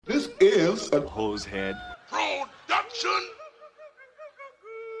This is a Hosehead production.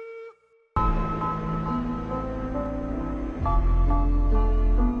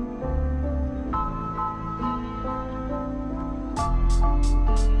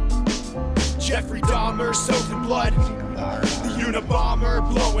 Jeffrey Dahmer soaked in blood. The Unabomber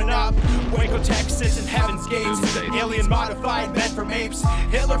blowing up. Waco, Texas, and Heaven's Gates. Alien modified men from apes.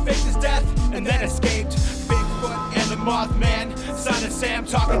 Hitler faked his death and then escaped. Bigfoot and the Mothman. Son of Sam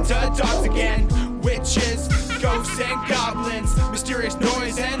talking to dogs again. Witches, ghosts, and goblins. Mysterious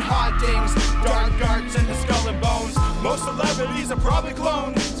noise and hauntings. Dark arts and the skull and bones. Most celebrities are probably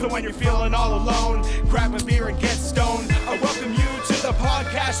cloned. So when you're feeling all alone, grab a beer and get stoned. I welcome you to the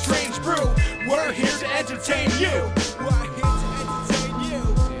podcast Strange Brew. We're here to entertain you. We're here to entertain you.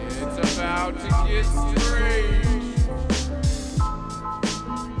 It's about to get strange.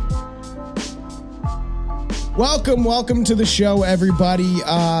 Welcome to the show, everybody.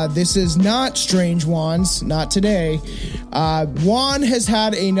 This is not Strange Juan's, not today. Juan has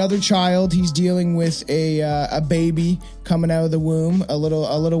had another child. He's dealing with a baby coming out of the womb, a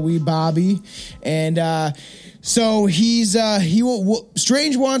little wee Bobby, and so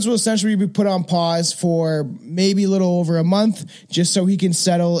Strange Juan's will essentially be put on pause for maybe a little over a month, just so he can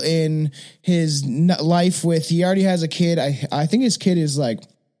settle in his life with. He already has a kid. I think his kid is like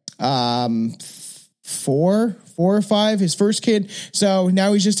four or five, his first kid. So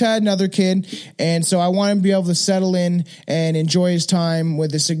now he's just had another kid. And so I want him to be able to settle in and enjoy his time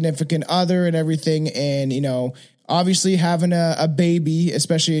with a significant other and everything. And, you know, obviously having a baby,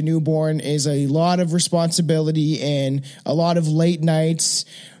 especially a newborn, is a lot of responsibility and a lot of late nights,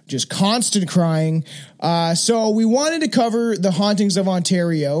 just constant crying. So we wanted to cover the hauntings of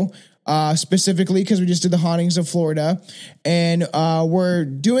Ontario, specifically because we just did the hauntings of Florida, and we're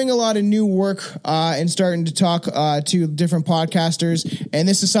doing a lot of new work and starting to talk to different podcasters, and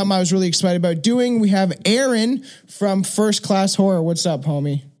this is something I was really excited about doing. We have Aaron from First Class Horror. What's up,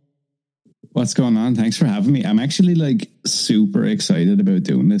 homie? What's going on? Thanks for having me. I'm actually like super excited about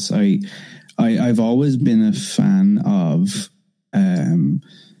doing this. I've always been a fan of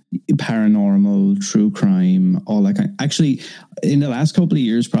paranormal, true crime, all that kind. Actually, in the last couple of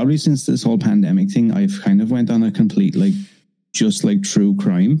years, probably since this whole pandemic thing, I've kind of went on a complete just true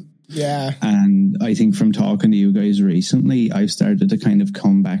crime. Yeah. And I think from talking to you guys recently, I've started to kind of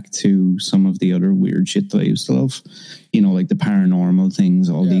come back to some of the other weird shit that I used to love. You know, like the paranormal things,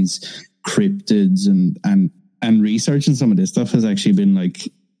 all these cryptids and researching some of this stuff has actually been I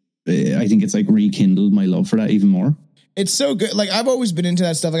think it's rekindled my love for that even more. It's so good. Like, I've always been into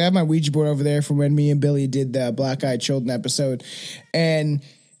that stuff. Like, I have my Ouija board over there from when me and Billy did the Black Eyed Children episode. And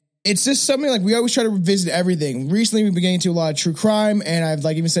it's just something we always try to revisit everything. Recently, we've been getting into a lot of true crime. And I've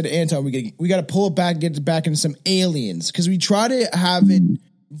even said to Anton, we got to pull it back, get it back into some aliens. Because we try to have it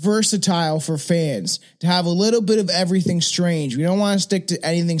versatile for fans, to have a little bit of everything strange. We don't want to stick to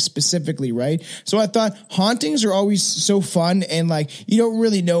anything specifically, right? So I thought hauntings are always so fun, and you don't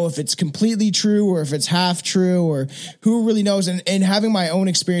really know if it's completely true or if it's half true, or who really knows. And having my own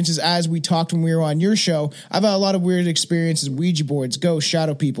experiences, as we talked when we were on your show, I've had a lot of weird experiences, Ouija boards, ghosts,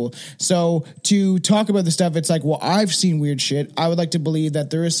 shadow people. So to talk about the stuff, it's well, I've seen weird shit. I would like to believe that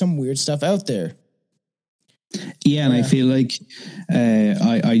there is some weird stuff out there. Yeah, and I feel like I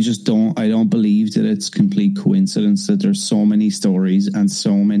don't believe that it's complete coincidence that there's so many stories and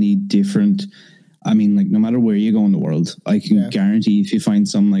so many different. I mean, no matter where you go in the world, I can guarantee if you find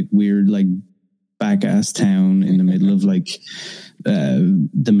some weird back ass town in the middle of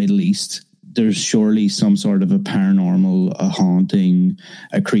the Middle East, there's surely some sort of a paranormal, a haunting,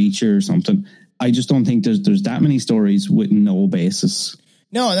 a creature or something. I just don't think there's that many stories with no basis.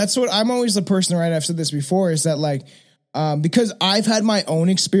 No, that's what I'm always the person, right? I've said this before, is that because I've had my own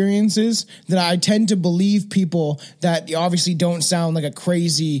experiences, that I tend to believe people that obviously don't sound like a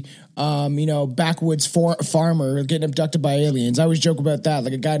crazy, backwoods farmer getting abducted by aliens. I always joke about that,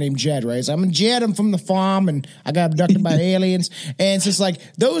 like a guy named Jed, right? So I'm Jed, I'm from the farm, and I got abducted by aliens. And it's just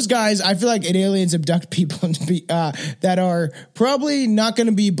those guys, I feel like aliens abduct people that are probably not going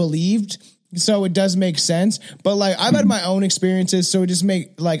to be believed. So it does make sense, but I've had my own experiences, so it just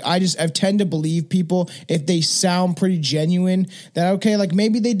I tend to believe people if they sound pretty genuine, that okay,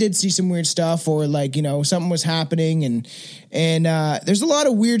 maybe they did see some weird stuff, or something was happening, and there's a lot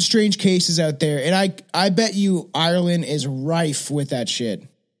of weird, strange cases out there, and I bet you Ireland is rife with that shit.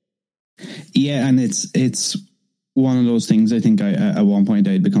 Yeah, and it's one of those things. I think at one point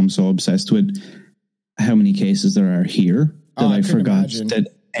I'd become so obsessed with how many cases there are here that I forgot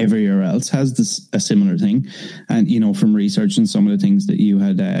that everywhere else has a similar thing. And from researching some of the things that you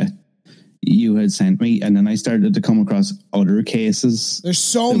had you had sent me, and then I started to come across other cases. There's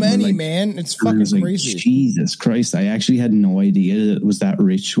so many, like, man. It's fucking crazy. Like, Jesus Christ! I actually had no idea that it was that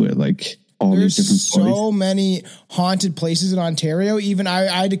rich with like all these different stories. There's so many haunted places in Ontario. Even I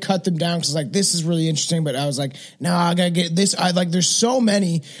had to cut them down because like this is really interesting, but I was like, no, I gotta get this. There's so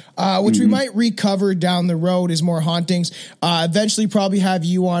many, which we might recover down the road as more hauntings. Eventually, probably have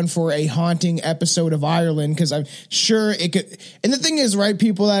you on for a haunting episode of Ireland because I'm sure it could. And the thing is, right,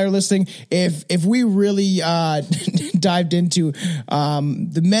 people that are listening, if we really dived into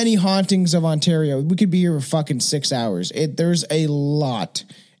the many hauntings of Ontario, we could be here for fucking 6 hours. There's a lot.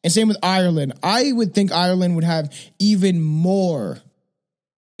 And same with Ireland. I would think Ireland would have even more.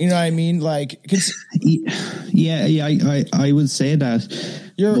 You know what I mean? Like, I would say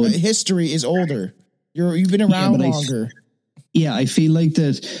that your history is older. You've been around longer. I feel like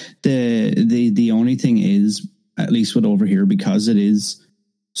that the only thing is, at least with over here, because it is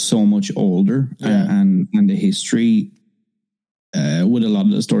so much older and the history with a lot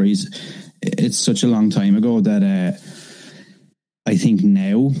of the stories, it's such a long time ago that I think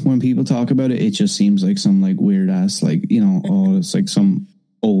now when people talk about it, it just seems like some like weird ass, like, you know, oh, it's like some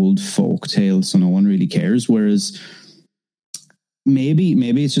old folk tale, so no one really cares. Whereas maybe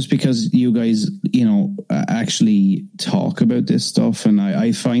it's just because you guys, you know, actually talk about this stuff, and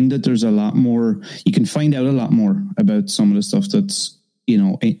I find that there's a lot more. You can find out a lot more about some of the stuff that's, you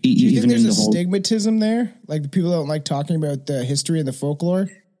know, do you think there's a stigmatism there? Like people don't like talking about the history and the folklore.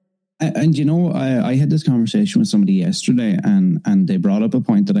 And you know, I had this conversation with somebody yesterday, and they brought up a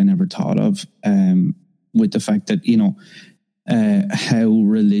point that I never thought of, with the fact that, you know, how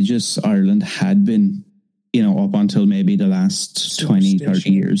religious Ireland had been, you know, up until maybe the last 20,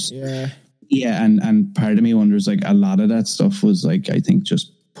 30 years. Yeah. And part of me wonders, like, a lot of that stuff was like, I think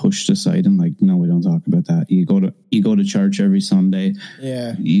just pushed aside and like, no, we don't talk about that. You go to church every Sunday.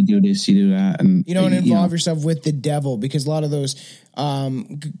 Yeah. You do this, you do that. And you don't involve yourself with the devil, because a lot of those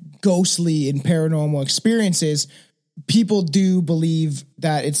ghostly and paranormal experiences, people do believe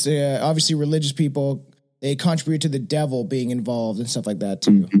that it's obviously religious people, they contribute to the devil being involved and stuff like that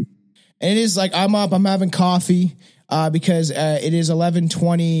too. And it is like, I'm having coffee because it is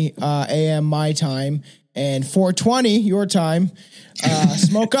 11:20 a.m. my time and 4:20 your time.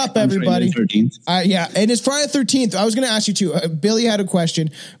 Smoke up, everybody. Yeah, and it's Friday the 13th. I was going to ask you too. Billy had a question.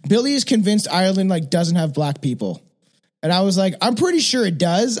 Billy is convinced Ireland like doesn't have black people. And I was like, I'm pretty sure it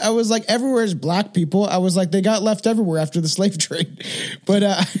does. I was like, everywhere is black people. I was like, they got left everywhere after the slave trade. But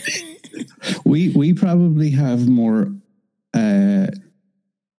we probably have more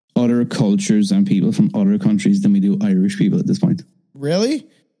other cultures and people from other countries than we do Irish people at this point. Really?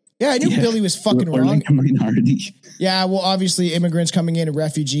 Yeah, I knew Billy was fucking wrong. Like a minority. Yeah, well, obviously immigrants coming in and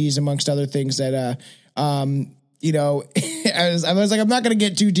refugees, amongst other things that you know, I was like, I'm not going to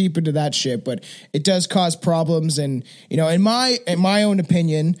get too deep into that shit, but it does cause problems. And, you know, in my own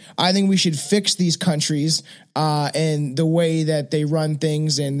opinion, I think we should fix these countries and the way that they run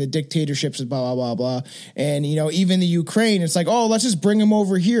things and the dictatorships and blah, blah, blah, blah. And, you know, even the Ukraine, it's like, oh, let's just bring them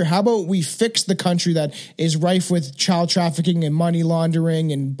over here. How about we fix the country that is rife with child trafficking and money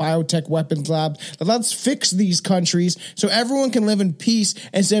laundering and biotech weapons labs? Let's fix these countries so everyone can live in peace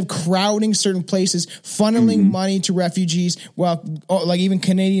instead of crowding certain places, funneling money to refugees. Well, like even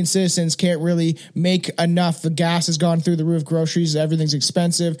Canadian citizens can't really make enough. The gas has gone through the roof. Groceries, everything's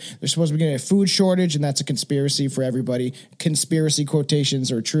expensive. They're supposed to be getting a food shortage, and that's a conspiracy for everybody. Conspiracy quotations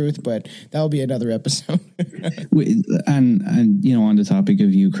are truth, but that'll be another episode. and you know, on the topic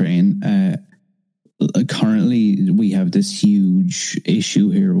of Ukraine, currently we have this huge issue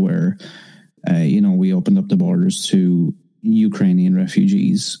here where you know, we opened up the borders to Ukrainian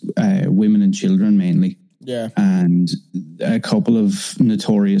refugees, women and children mainly. Yeah. And a couple of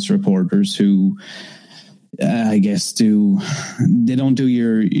notorious reporters who I guess they don't do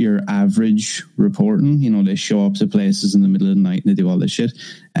your average reporting. You know, they show up to places in the middle of the night and they do all this shit.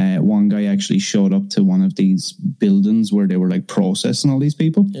 One guy actually showed up to one of these buildings where they were like processing all these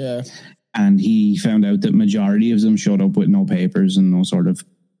people. Yeah. And he found out that majority of them showed up with no papers and no sort of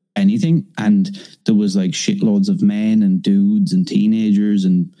anything. And there was like shitloads of men and dudes and teenagers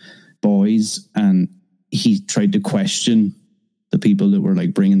and boys. And he tried to question the people that were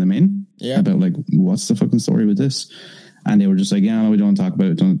like bringing them in about like, what's the fucking story with this? And they were just like, yeah, no, we don't talk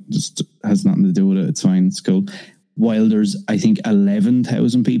about it. Just has nothing to do with it. It's fine. It's cool. While there's, I think,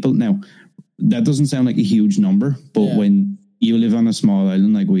 11,000 people. Now, that doesn't sound like a huge number, but when you live on a small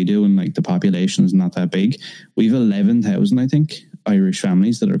island like we do and like the population is not that big, we've 11,000, I think, Irish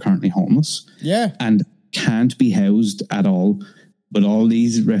families that are currently homeless. Yeah. And can't be housed at all but all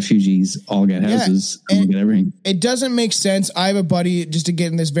these refugees all get houses and get everything. It doesn't make sense. I have a buddy, just to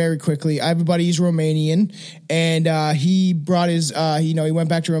get in this very quickly. I have a buddy, he's Romanian, and he brought his, he went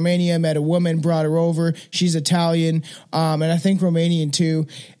back to Romania, met a woman, brought her over. She's Italian, and I think Romanian too.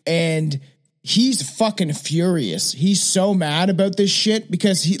 And he's fucking furious. He's so mad about this shit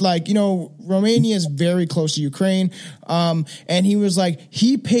because Romania is very close to Ukraine. And he was like,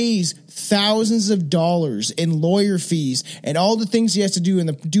 he pays thousands of dollars in lawyer fees and all the things he has to do in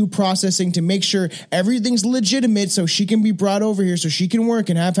the due processing to make sure everything's legitimate so she can be brought over here so she can work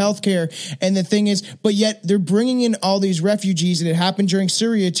and have health care. And the thing is, but yet they're bringing in all these refugees, and it happened during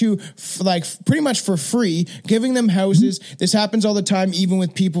Syria too, pretty much for free, giving them houses. This happens all the time, even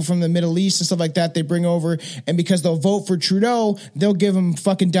with people from the Middle East and stuff like that. They bring over, and because they'll vote for Trudeau, they'll give them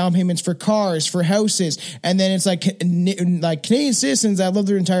fucking down payments for cars, for houses. And then it's like Canadian citizens that live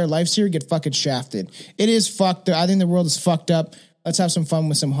their entire lives here get fucking shafted. It is fucked. I think the world is fucked up. Let's have some fun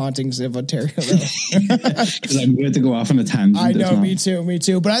with some hauntings of Ontario. Because I'm going to go off on a tangent. I know, me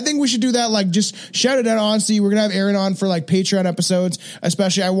too. But I think we should do that. Like, just shout it out, honestly. We're going to have Aaron on for like Patreon episodes,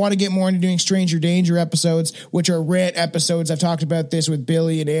 especially. I want to get more into doing Stranger Danger episodes, which are rant episodes. I've talked about this with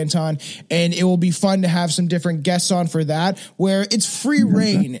Billy and Anton, and it will be fun to have some different guests on for that, where it's free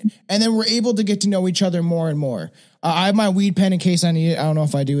reign, and then we're able to get to know each other more and more. I have my weed pen in case I need it. I don't know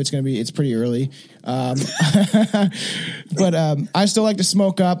if I do. It's pretty early. But I still like to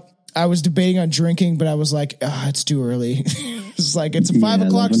smoke up. I was debating on drinking, but I was like, it's too early. It's like, it's 5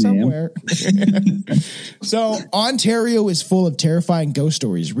 o'clock somewhere. So Ontario is full of terrifying ghost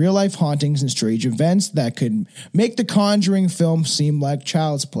stories, real life hauntings, and strange events that could make the Conjuring film seem like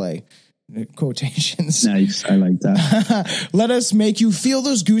child's play. Quotations. Nice. I like that. Let us make you feel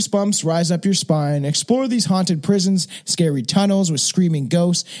those goosebumps rise up your spine. Explore these haunted prisons, scary tunnels with screaming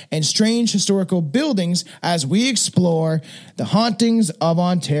ghosts, and strange historical buildings as we explore the hauntings of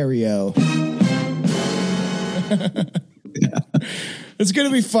Ontario. It's going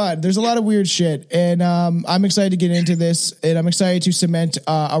to be fun. There's a lot of weird shit, and I'm excited to get into this, and I'm excited to cement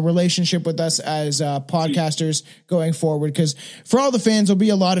a relationship with us as podcasters going forward, because for all the fans, there'll be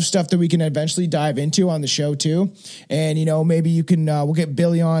a lot of stuff that we can eventually dive into on the show too, and maybe you can, we'll get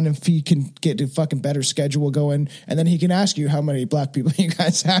Billy on if he can get a fucking better schedule going, and then he can ask you how many black people you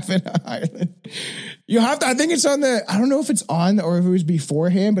guys have in Ireland. You have to, I think it's on I don't know if it's on or if it was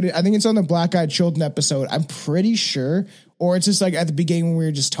beforehand, but I think it's on the Black Eyed Children episode. I'm pretty sure. Or it's just like at the beginning when we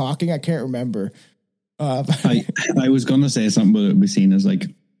were just talking. I can't remember. I was going to say something, but it would be seen as like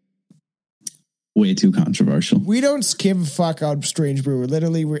way too controversial. We don't give a fuck on Strange Brewer.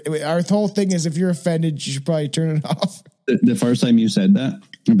 Literally, our whole thing is if you're offended, you should probably turn it off. The first time you said that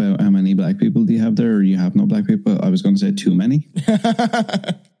about how many black people do you have there, or you have no black people, I was going to say too many.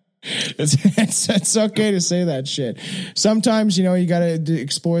 It's okay to say that shit. Sometimes, you got to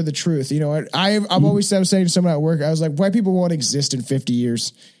explore the truth. I've always saying to someone at work, I was like, white people won't exist in 50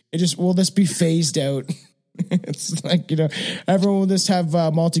 years. Will this be phased out? It's like, everyone will just have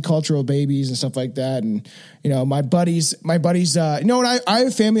multicultural babies and stuff like that. And, my buddies, I have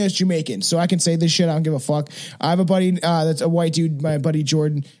a family that's Jamaican, so I can say this shit. I don't give a fuck. I have a buddy that's a white dude, my buddy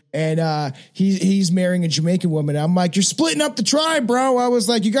Jordan. And he's marrying a Jamaican woman. I'm like, you're splitting up the tribe, bro. I was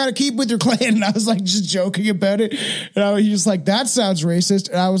like, you got to keep with your clan. And I was like, just joking about it. And he was like, that sounds racist.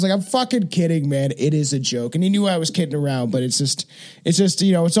 And I was like, I'm fucking kidding, man. It is a joke. And he knew I was kidding around, but it's just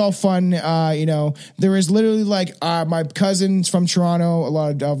it's all fun. There is literally like my cousin's from Toronto. A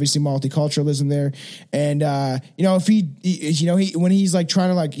lot of obviously multiculturalism there. And if he when he's like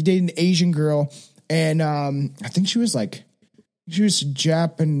trying to like, he dated an Asian girl, and I think she was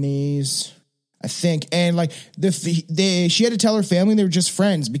Japanese, I think, and like she had to tell her family they were just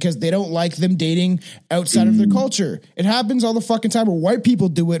friends because they don't like them dating outside of their culture. It happens all the fucking time. Where white people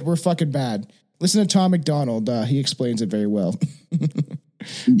do it, we're fucking bad. Listen to Tom McDonald; he explains it very well.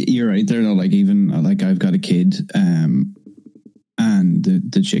 You're right there. Though, like even like I've got a kid, and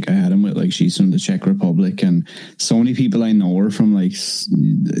the chick I had him with, like she's from the Czech Republic, and so many people I know are from like.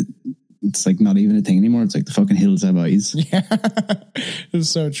 It's like not even a thing anymore. It's like the fucking hills have eyes. Yeah, it's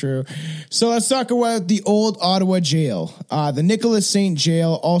so true. So let's talk about the old Ottawa jail. The Nicholas St.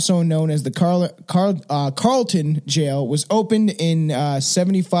 Jail, also known as the Carleton Jail, was opened in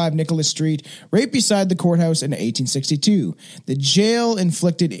 75 Nicholas Street, right beside the courthouse in 1862. The jail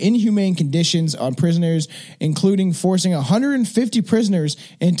inflicted inhumane conditions on prisoners, including forcing 150 prisoners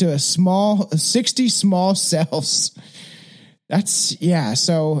into 60 small cells.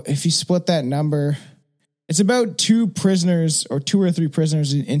 So if you split that number, it's about 2 prisoners or 2 or 3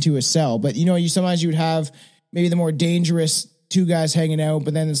 prisoners into a cell. But, sometimes you would have maybe the more dangerous 2 guys hanging out,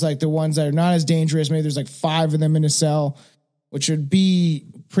 but then it's like the ones that are not as dangerous. Maybe there's like 5 of them in a cell. which would be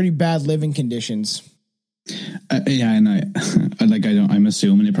pretty bad living conditions. Yeah, and I'm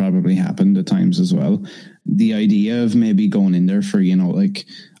assuming it probably happened at times as well. The idea of maybe going in there for, like,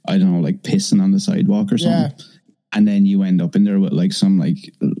 I don't know, like pissing on the sidewalk or something. Yeah. And then you end up in there with like some like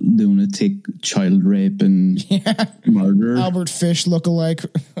lunatic child rape and murder. Albert Fish lookalike.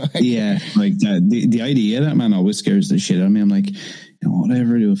 Yeah, like that. The idea that, man, always scares the shit out of me. I'm like, what would I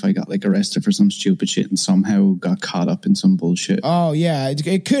ever do if I got like arrested for some stupid shit and somehow got caught up in some bullshit? Oh yeah,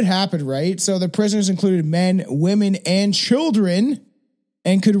 it could happen, right? So the prisoners included men, women, and children,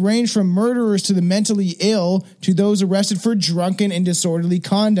 and could range from murderers to the mentally ill to those arrested for drunken and disorderly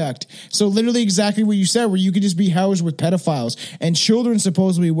conduct. So literally exactly what you said, where you could just be housed with pedophiles, and children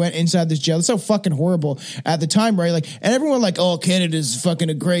supposedly went inside this jail. That's so fucking horrible at the time, right? Like, and everyone like, oh, Canada's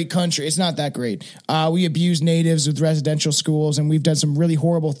fucking a great country. It's not that great. We abuse natives with residential schools, and we've done some really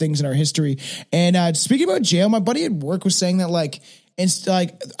horrible things in our history. And speaking about jail, my buddy at work was saying that like, it's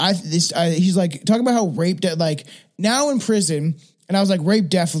like, he's like talking about how rape, like now in prison. And I was like, rape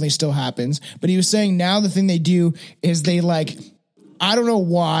definitely still happens. But he was saying now the thing they do is they like, I don't know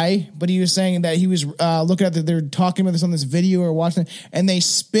why, but he was saying that he was looking at they're talking about this on this video or watching, and they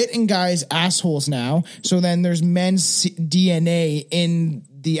spit in guys' assholes now. So then there's men's DNA in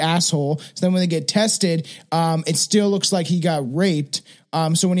the asshole. So then when they get tested, it still looks like he got raped.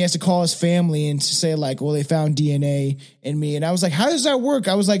 So when he has to call his family and to say like, well, they found DNA in me. And I was like, how does that work?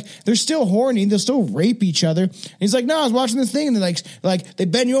 I was like, they're still horny. They'll still rape each other. And he's like, no, I was watching this thing. And they're like they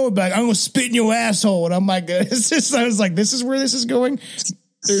bend you over, like, I'm going to spit in your asshole. And I'm like, I was like, this is where this is going.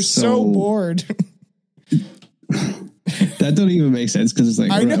 They're so bored. That don't even make sense. Cause it's like,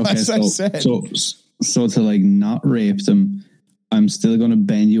 I know, okay, as I said. So to like not rape them, I'm still going to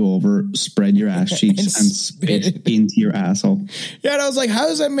bend you over, spread your ass cheeks, and spit into your asshole. Yeah, and I was like, how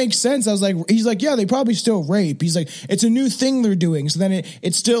does that make sense? I was like, he's like, yeah, they probably still rape. He's like, it's a new thing they're doing. So then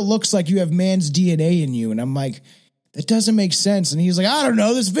it still looks like you have man's DNA in you. And I'm like, that doesn't make sense. And he's like, I don't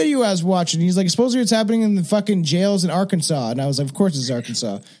know, this video I was watching. He's like, supposedly it's happening in the fucking jails in Arkansas. And I was like, of course it's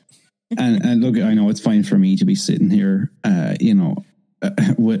Arkansas. and look, I know it's fine for me to be sitting here, and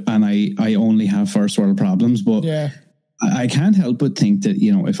I only have first world problems, but yeah. I can't help but think that,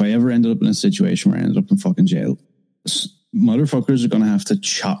 if I ever ended up in a situation where I ended up in fucking jail, motherfuckers are going to have to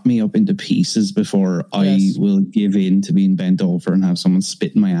chop me up into pieces before I will give in to being bent over and have someone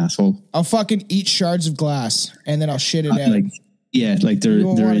spit in my asshole. I'll fucking eat shards of glass and then I'll shit it out.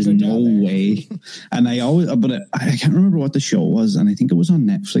 There is no way. And I can't remember what the show was, and I think it was on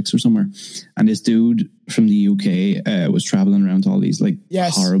Netflix or somewhere. And this dude from the UK was traveling around to all these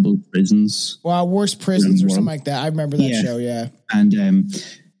horrible prisons. Wow, worst prisons or something like that. I remember that show, yeah. And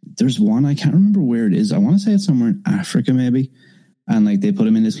there's one, I can't remember where it is. I want to say it's somewhere in Africa maybe. And like they put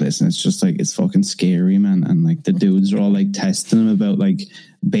him in this place and it's just like, it's fucking scary, man. And like the dudes are all like testing him about like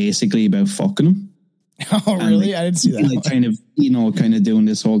basically about fucking him. Oh, really? I didn't see that. Like kind of doing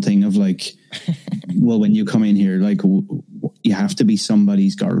this whole thing of like, well, when you come in here, like you have to be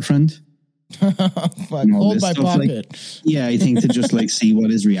somebody's girlfriend. Hold my pocket. Like, I think to just like see what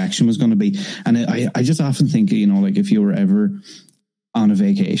his reaction was going to be. And I just often think, like if you were ever on a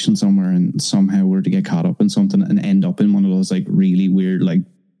vacation somewhere and somehow were to get caught up in something and end up in one of those like really weird, like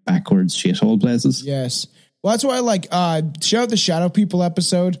backwards shithole places. Yes. Well, that's why I like, shout out the Shadow People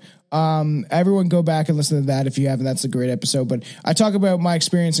episode. Everyone go back and listen to that if you haven't. That's a great episode. But I talk about my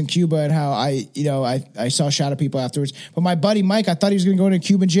experience in Cuba and how I saw Shadow People afterwards. But my buddy Mike, I thought he was going to go into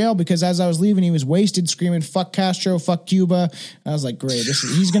Cuban jail because as I was leaving, he was wasted, screaming "fuck Castro, fuck Cuba." I was like, great,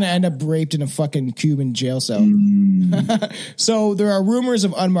 he's going to end up raped in a fucking Cuban jail cell. So there are rumors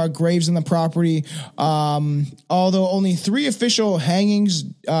of unmarked graves in the property. Although only 3 official hangings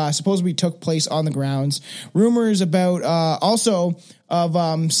supposedly took place on the grounds. Rumors about also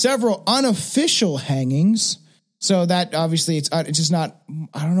of several unofficial hangings. So that obviously it's just not,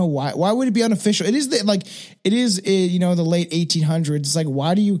 I don't know why would it be unofficial? It is the late 1800s. It's like,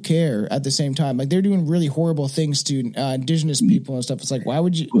 why do you care at the same time? Like they're doing really horrible things to indigenous people and stuff. It's like, why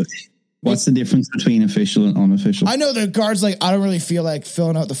would you? What's the difference between official and unofficial? I know the guard's like, I don't really feel like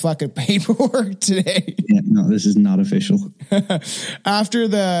filling out the fucking paperwork today. Yeah, no, this is not official. After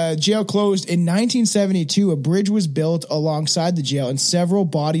the jail closed in 1972, a bridge was built alongside the jail and several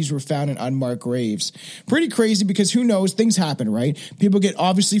bodies were found in unmarked graves. Pretty crazy because who knows? Things happen, right? People get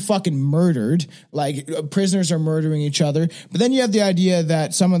obviously fucking murdered. Like prisoners are murdering each other. But then you have the idea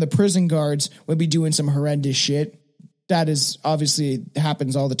that some of the prison guards would be doing some horrendous shit. That is obviously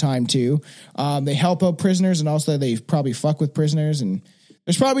happens all the time too. They help out prisoners and also they probably fuck with prisoners. And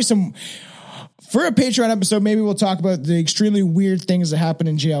there's probably some For a Patreon episode, maybe we'll talk about the extremely weird things that happen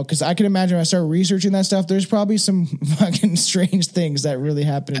in jail. Because I can imagine when I start researching that stuff, there's probably some fucking strange things that really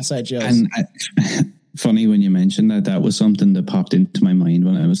happen inside jails. And funny when you mentioned that, that was something that popped into my mind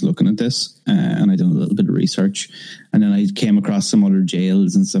when I was looking at this, and I done a little bit of research, and then I came across some other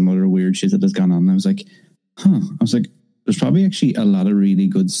jails and some other weird shit that has gone on. And I was like, there's probably actually a lot of really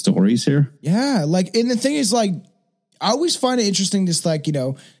good stories here. Yeah, like, and the thing is, like, I always find it interesting, just like, you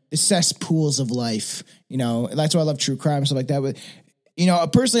know, the cesspools of life, you know, that's why I love true crime, stuff like that. But, you know,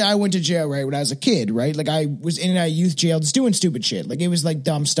 personally, I went to jail, right, when I was a kid, right? Like, I was in and out of youth jail just doing stupid shit. Like, it was like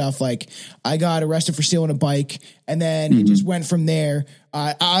dumb stuff. Like, I got arrested for stealing a bike, and then it just went from there.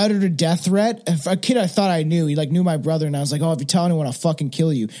 I uttered a death threat. If a kid I thought I knew, he like knew my brother, and I was like, "Oh, if you tell anyone, I'll fucking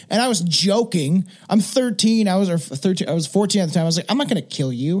kill you." And I was joking. I'm 13. I was 13. I was 14 at the time. I was like, "I'm not gonna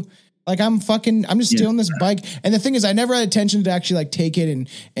kill you." Like, I'm just stealing this bike. And the thing is, I never had intention to actually like take it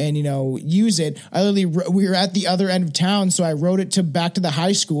and, you know, use it. We were at the other end of town. So I rode it back to the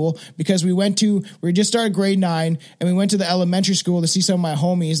high school because we just started grade 9 and we went to the elementary school to see some of my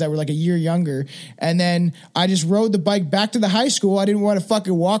homies that were like a year younger. And then I just rode the bike back to the high school. I didn't want to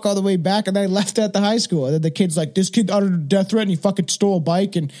fucking walk all the way back. And then I left at the high school. And then the kid's like, "This kid uttered a death threat and he fucking stole a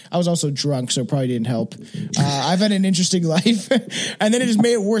bike." And I was also drunk, so it probably didn't help. I've had an interesting life. And then it just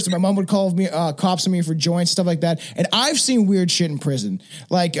made it worse. My mom would call me cops on me for joints, stuff like that. And I've seen weird shit in prison,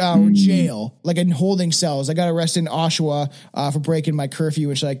 like jail, like in holding cells. I got arrested in Oshawa for breaking my curfew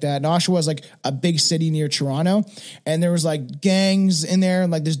and shit like that. And Oshawa is like a big city near Toronto, and there was like gangs in there,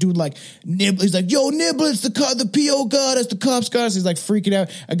 and like this dude like he's like, "Yo, Nibble, it's the PO got us, the cops got us." He's like freaking out.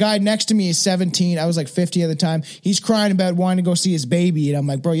 A guy next to me is 17. I was like 50 at the time. He's crying about wanting to go see his baby, and I'm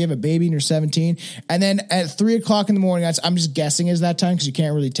like, "Bro, you have a baby and you're 17?" And then at 3:00 in the morning, I'm just guessing is that time because you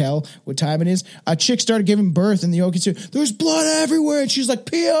can't really tell what time it is. A chick started giving birth in the Okie. There's blood everywhere, and she's like,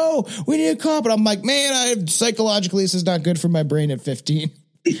 "PO, we need a cop." And I'm like, man, psychologically this is not good for my brain at 15.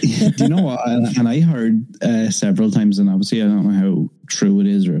 You know what? And I heard several times, and obviously I don't know how true it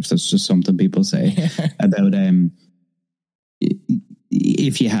is or if that's just something people say about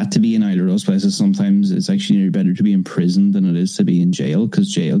if you had to be in either of those places, sometimes it's actually better to be in prison than it is to be in jail,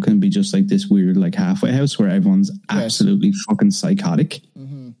 because jail can be just like this weird like halfway house where everyone's absolutely fucking psychotic.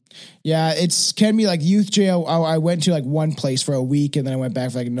 Yeah, can be like youth jail. I went to like one place for a week, and then I went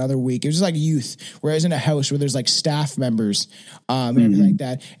back for like another week. It was just like youth, where I was in a house where there's like staff members and everything like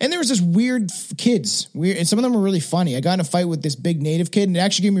that. And there was just weird kids, and some of them were really funny. I got in a fight with this big native kid, and it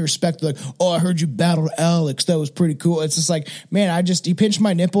actually gave me respect. Like, "Oh, I heard you battled Alex. That was pretty cool." It's just like, man, he pinched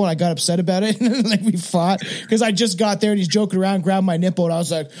my nipple, and I got upset about it. And like we fought because I just got there, and he's joking around, grabbed my nipple, and I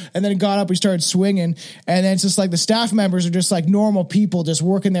was like, and then he got up, we started swinging, and then it's just like the staff members are just like normal people just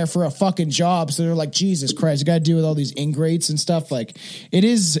working there for a fucking job, so they're like, Jesus Christ, you gotta deal with all these ingrates and stuff. Like, it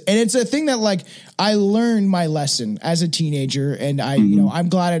is, and it's a thing that like I learned my lesson as a teenager, and I'm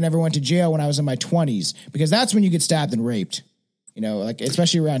glad I never went to jail when I was in my 20s, because that's when you get stabbed and raped, you know, like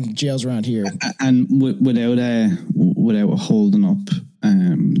especially around jails around here. And without holding up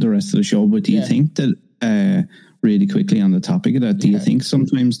the rest of the show, but do you think that really quickly on the topic of that, do you think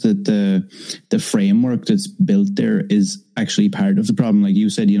sometimes that the framework that's built there is actually part of the problem? Like you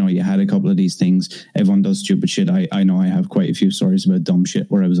said, you know, you had a couple of these things. Everyone does stupid shit. I know I have quite a few stories about dumb shit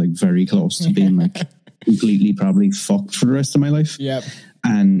where I was like very close to being like completely probably fucked for the rest of my life. Yep.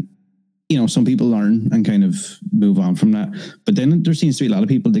 And, you know, some people learn and kind of move on from that. But then there seems to be a lot of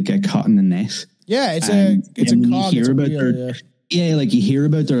people that get caught in the net. Yeah, it's a cog. Like you hear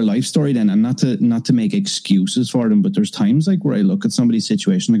about their life story then, and not to make excuses for them, but there's times like where I look at somebody's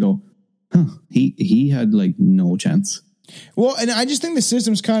situation and I go, he had like no chance. Well, and I just think the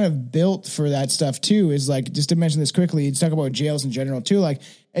system's kind of built for that stuff too, is like, just to mention this quickly, let's talk about jails in general too. Like,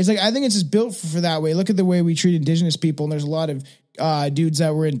 it's like, I think it's just built for that way. Look at the way we treat Indigenous people. And there's a lot of dudes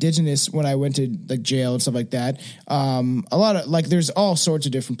that were Indigenous when I went to like jail and stuff like that. A lot of like, there's all sorts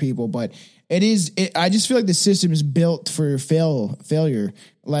of different people, but I just feel like the system is built for failure.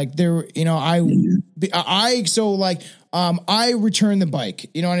 Like there, you know, I returned the bike,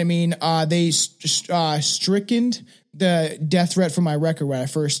 you know what I mean? They strickened the death threat from my record when I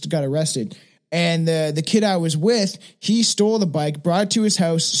first got arrested. And the kid I was with, he stole the bike, brought it to his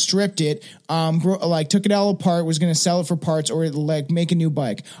house, stripped it, took it all apart, was going to sell it for parts or like make a new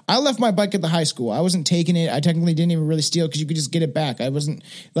bike. I left my bike at the high school. I wasn't taking it. I technically didn't even really steal because you could just get it back. I wasn't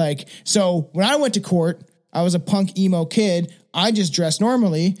like, so when I went to court, I was a punk emo kid. I just dressed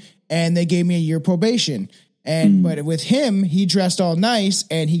normally and they gave me a year probation. But with him, he dressed all nice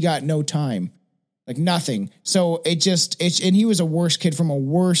and he got no time, like nothing. So and he was a worse kid from a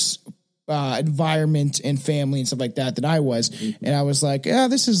worse environment and family and stuff like that I was. And I was like, yeah,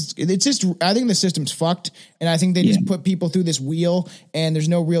 it's just, I think the system's fucked. And I think they just put people through this wheel and there's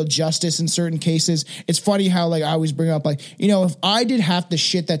no real justice in certain cases. It's funny how like I always bring up like, you know, if I did half the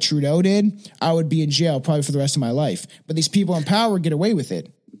shit that Trudeau did, I would be in jail probably for the rest of my life. But these people in power get away with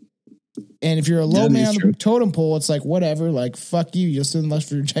it. And if you're a low man on the totem pole, it's like, whatever, like, fuck you. You'll spend the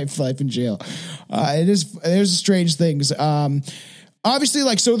rest of your life in jail. There's strange things. Obviously,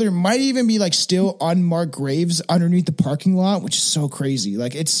 like, so there might even be like still unmarked graves underneath the parking lot, which is so crazy.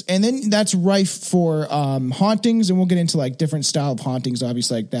 Like and then that's rife for hauntings, and we'll get into like different style of hauntings,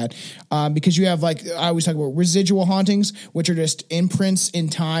 obviously, like that. Because you have like, I always talk about residual hauntings, which are just imprints in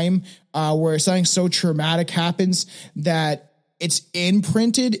time, where something so traumatic happens that it's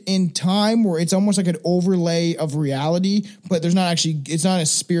imprinted in time, where it's almost like an overlay of reality, but there's not actually, it's not a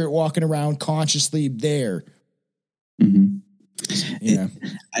spirit walking around consciously there. Mm-hmm. Yeah.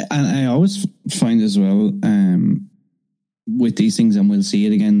 And I always find as well, with these things, and we'll see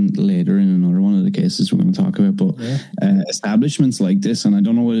it again later in another one of the cases we're going to talk about, but establishments like this, and I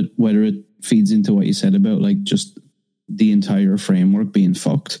don't know whether it feeds into what you said about like just the entire framework being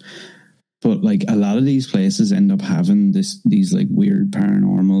fucked. But like a lot of these places end up having these like weird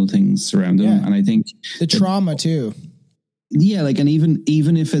paranormal things surrounding them, and I think the trauma too. Yeah, like, and even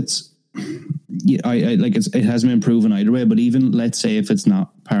if it's, I like it hasn't been proven either way. But even let's say if it's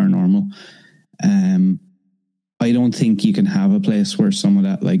not paranormal, I don't think you can have a place where some of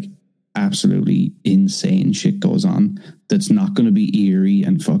that like absolutely insane shit goes on that's not going to be eerie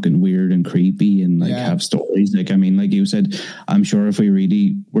and fucking weird and creepy and like have stories. Like, I mean, like you said, I'm sure if we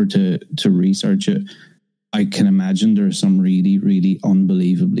really were to research it, I can imagine there's some really, really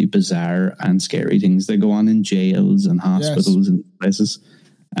unbelievably bizarre and scary things that go on in jails and hospitals and places.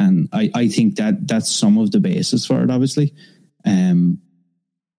 And I think that's some of the basis for it, obviously.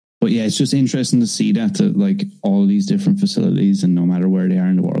 But yeah, it's just interesting to see that like all these different facilities, and no matter where they are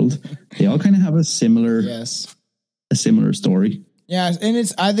in the world, they all kind of have a similar story. Yeah.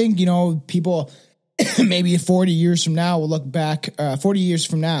 And I think, you know, people maybe 40 years from now, we'll look back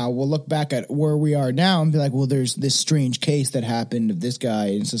at where we are now and be like, well, there's this strange case that happened of this guy.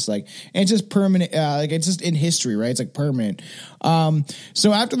 And it's just like, and it's just permanent. Like it's just in history, right? It's like permanent.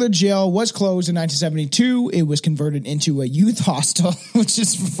 So after the jail was closed in 1972, it was converted into a youth hostel,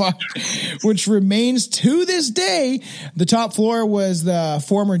 which remains to this day. The top floor was the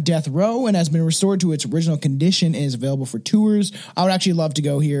former death row and has been restored to its original condition and is available for tours. I would actually love to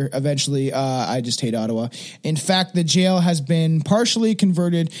go here eventually. I just hate Ottawa. In fact, the jail has been partially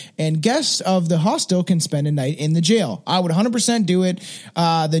converted and guests of the hostel can spend a night in the jail. I would 100% do it.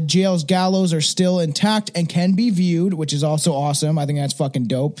 The jail's gallows are still intact and can be viewed, which is also awesome. I think that's fucking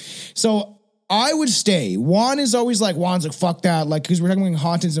dope. So I would stay. Juan's like, fuck that. Like, cause we're talking about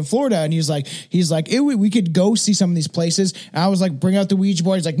hauntings in Florida. And he's like, we could go see some of these places. And I was like, bring out the Ouija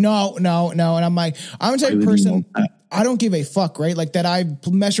board. He's like, no. And I'm like, I'm the type of person, I don't give a fuck, right? Like that I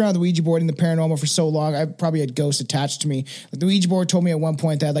messed around with the Ouija board in the paranormal for so long. I probably had ghosts attached to me. Like the Ouija board told me at one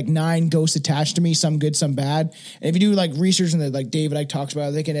point that I had like 9 ghosts attached to me, some good, some bad. And if you do like research and like David Icke talks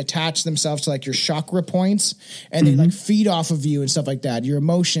about, they can attach themselves to like your chakra points and they like feed off of you and stuff like that, your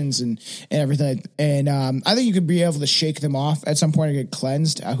emotions and everything. And I think you could be able to shake them off at some point and get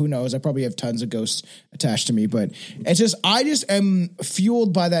cleansed. Who knows? I probably have tons of ghosts attached to me, but it's just, I just am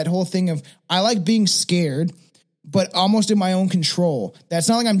fueled by that whole thing of I like being scared, but almost in my own control. That's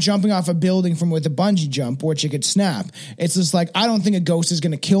not like I'm jumping off a building with a bungee jump, which it could snap. It's just like, I don't think a ghost is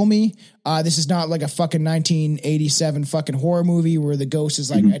going to kill me. This is not like a fucking 1987 fucking horror movie where the ghost is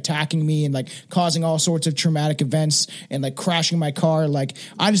like attacking me and like causing all sorts of traumatic events and like crashing my car. Like,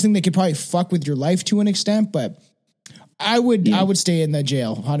 I just think they could probably fuck with your life to an extent, but I would stay in the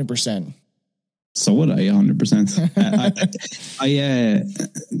jail 100%. So would I 100%.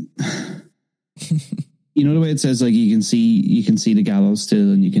 You know the way it says like you can see the gallows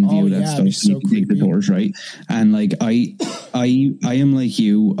still and you can view that stuff. So you can take the doors, right? And like I am like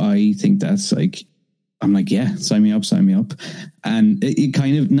you. I think that's like, I'm like, yeah, sign me up. And it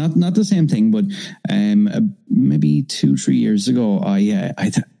kind of not the same thing, but maybe 2-3 years ago,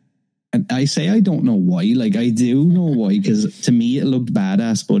 I say I don't know why. Like I do know why, because to me it looked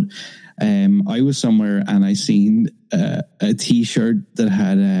badass. But I was somewhere and I seen a T-shirt that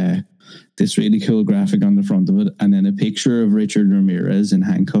had this really cool graphic on the front of it, and then a picture of Richard Ramirez in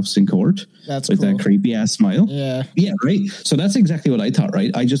handcuffs in court. That's with cool. That creepy ass smile. Yeah, right. So that's exactly what I thought. Right,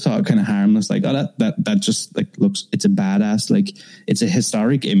 I just thought kind of harmless, like that just like looks. It's a badass, like it's a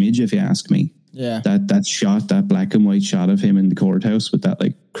historic image, if you ask me. Yeah, that shot, that black and white shot of him in the courthouse with that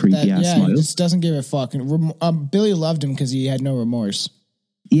like creepy ass smile. He just doesn't give a fuck. And Billy loved him because he had no remorse.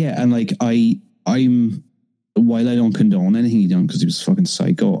 Yeah, and like I'm while I don't condone anything he done because he was fucking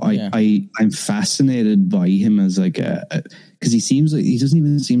psycho, I'm fascinated by him as like a because he doesn't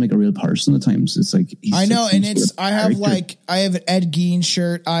even seem like a real person at times. It's like I know, and it's I have an Ed Gein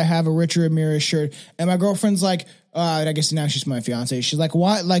shirt, I have a Richard Ramirez shirt, and my girlfriend's like, I guess now she's my fiance. She's like,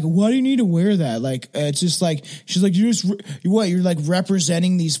 why do you need to wear that? Like, it's just like, she's like, you're like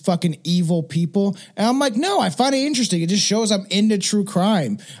representing these fucking evil people. And I'm like, no, I find it interesting. It just shows I'm into true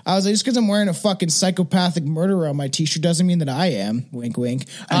crime. I was like, just because I'm wearing a fucking psychopathic murderer on my t-shirt doesn't mean that I am. Wink, wink.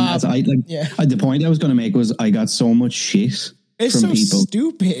 The point I was going to make was I got so much shit. It's from so people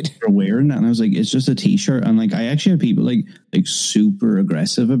stupid for wearing that, and I was like, it's just a t-shirt. And like, I actually had people like super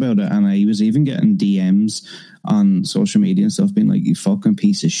aggressive about it, and I was even getting DMs on social media and stuff being like, you fucking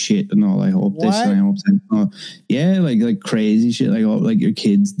piece of shit and all. I hope this and I hope that. Yeah, like crazy shit, like your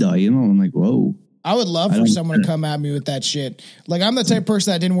kids die and all. I'm like, whoa. I would love for someone to come at me with that shit. Like, I'm the type of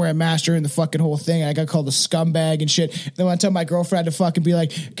person that didn't wear a mask during the fucking whole thing. I got called a scumbag and shit. Then one time my girlfriend had to fucking be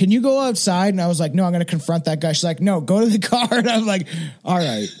like, can you go outside? And I was like, no, I'm going to confront that guy. She's like, no, go to the car. And I was like, all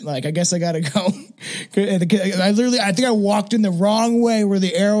right, like, I guess I got to go. I think I walked in the wrong way where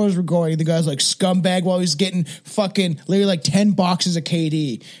the arrows were going. The guy's like scumbag while he's getting fucking literally like 10 boxes of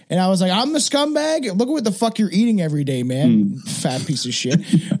KD. And I was like, I'm the scumbag? Look at what the fuck you're eating every day, man. Fat piece of shit.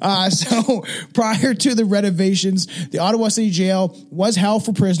 So prior to the renovations, the Ottawa City Jail was hell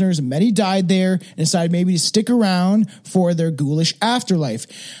for prisoners, and many died there and decided maybe to stick around for their ghoulish afterlife.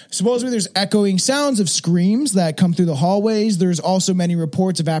 Supposedly there's echoing sounds of screams that come through the hallways. There's also many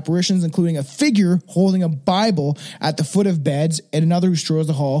reports of apparitions, including a figure holding a Bible at the foot of beds and another who strolls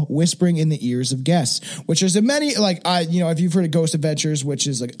the hall whispering in the ears of guests, which is a many, like, if you've heard of Ghost Adventures, which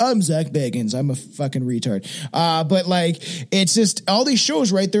is like, I'm Zach Bagans, I'm a fucking retard. But like, it's just all these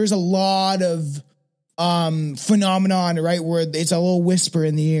shows, right? There's a lot of phenomenon, right, where it's a little whisper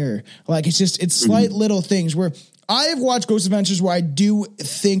in the ear. Like, it's slight little things where I have watched Ghost Adventures where I do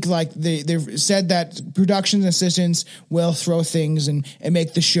think like they've said that production assistants will throw things and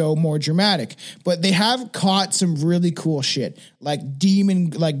make the show more dramatic, but they have caught some really cool shit, like demon,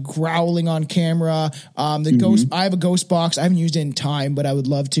 like growling on camera. Ghost, I have a ghost box. I haven't used it in time, but I would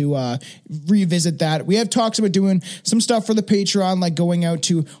love to revisit that. We have talks about doing some stuff for the Patreon, like going out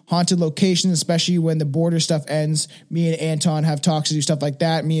to haunted locations, especially when the border stuff ends. Me and Anton have talks to do stuff like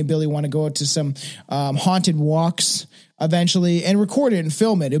that. Me and Billy want to go out to some haunted walks eventually and record it and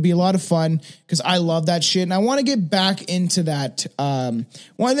film it. It'd be a lot of fun because I love that shit, and I want to get back into that.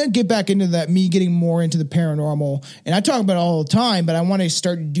 Me getting more into the paranormal, and I talk about it all the time, but I want to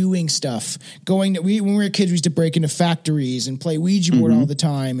start doing stuff. When we were kids, we used to break into factories and play Ouija board all the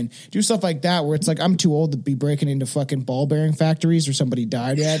time and do stuff like that, where it's like, I'm too old to be breaking into fucking ball bearing factories or somebody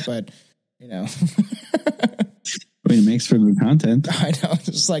died yet, but you know. I mean, it makes for good content. I know.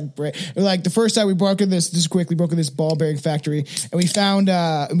 It's like the first time we broke in this ball bearing factory, and we found,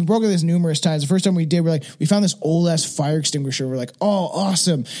 we broke in this numerous times. The first time we did, we found this old ass fire extinguisher. We're like, oh,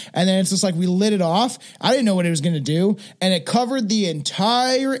 awesome. And then it's just like, we lit it off. I didn't know what it was going to do. And it covered the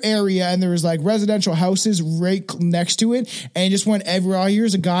entire area. And there was like residential houses right next to it. And it just went everywhere.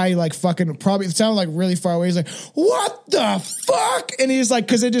 Here's a guy like fucking, probably, it sounded like really far away. He's like, what the fuck? And he's like,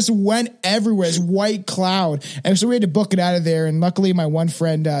 cause it just went everywhere. It's white cloud. And so we had to book it out of there, and luckily my one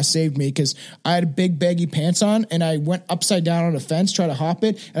friend saved me because I had big baggy pants on and I went upside down on a fence trying to hop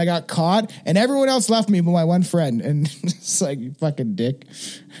it, and I got caught, and everyone else left me but my one friend, and it's like, you fucking dick.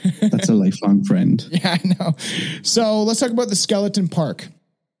 That's a lifelong friend. Yeah, I know. So let's talk about the Skeleton Park.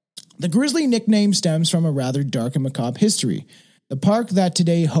 The Grizzly nickname stems from a rather dark and macabre history. The park that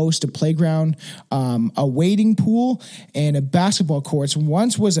today hosts a playground, a wading pool, and a basketball courts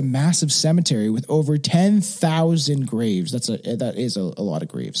once was a massive cemetery with over 10,000 graves. That is a lot of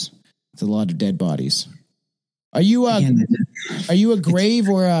graves. It's a lot of dead bodies. Are you a grave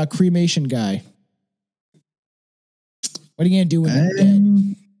or a cremation guy? What are you gonna do when you're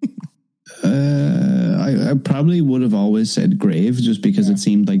dead? I probably would have always said grave just because it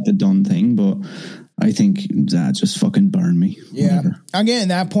seemed like the done thing, but I think that just fucking burned me. Yeah. Whatever. Again, at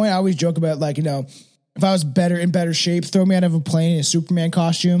that point, I always joke about, like, you know, if I was in better shape, throw me out of a plane in a Superman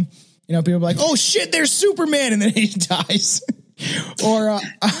costume. You know, people are like, oh shit, there's Superman. And then he dies. Or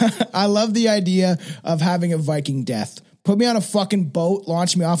I love the idea of having a Viking death. Put me on a fucking boat,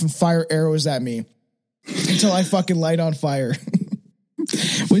 launch me off and fire arrows at me until I fucking light on fire.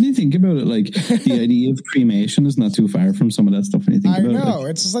 When you think about it, like, the idea of cremation is not too far from some of that stuff when you think about it. I know,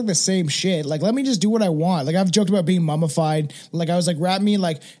 it's just like the same shit. Like, let me just do what I want. Like, I've joked about being mummified. Like, I was like, wrap me,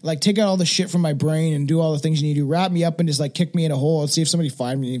 like take out all the shit from my brain and do all the things you need to do. Wrap me up and just like kick me in a hole and see if somebody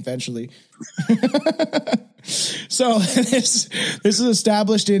find me eventually. So this is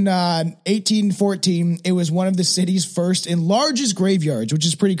established in 1814. It was one of the city's first and largest graveyards, which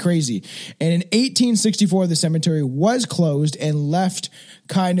is pretty crazy. And in 1864, the cemetery was closed and left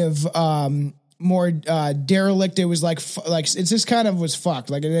kind of more derelict. It was like it's just kind of was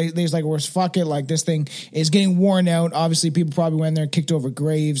fucked. Like there's like, was fuck it. Like this thing is getting worn out. Obviously, people probably went there and kicked over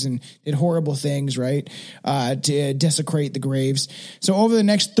graves and did horrible things, right? To desecrate the graves. So over the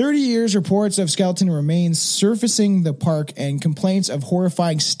next 30 years, reports of skeleton remains surfacing the park, and complaints of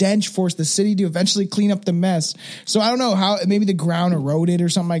horrifying stench forced the city to eventually clean up the mess. So I don't know how, maybe the ground eroded or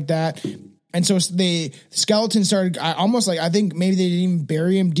something like that. And so the skeleton started almost like, I think maybe they didn't even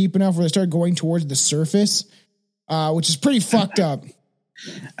bury him deep enough where they started going towards the surface, which is pretty fucked up.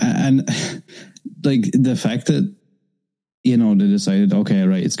 And like the fact that, you know, they decided, okay,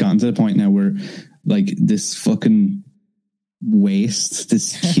 right, it's gotten to the point now where like this fucking waste,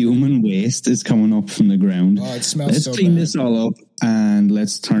 this human waste is coming up from the ground. Oh, it smells Let's so clean bad. this all up and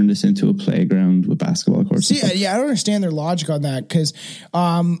let's turn this into a playground with basketball courts. See, yeah, I don't understand their logic on that, because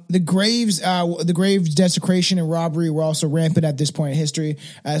the graves desecration and robbery were also rampant at this point in history,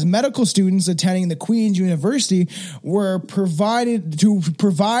 as medical students attending the Queen's University were provided to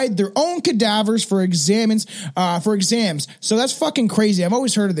provide their own cadavers for exams. So that's fucking crazy. I've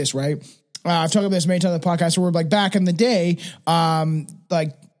always heard of this, right? I've talked about this many times on the podcast, where like back in the day,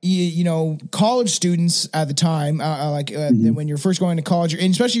 like, you know, college students at the time, when you're first going to college,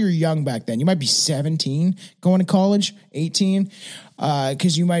 and especially you're young back then, you might be 17 going to college, 18,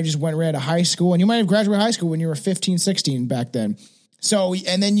 because you might just went right out of high school, and you might have graduated high school when you were 15, 16 back then. So,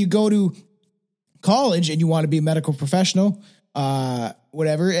 and then you go to college and you want to be a medical professional,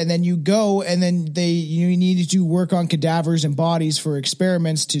 whatever, and then you go, and then you needed to work on cadavers and bodies for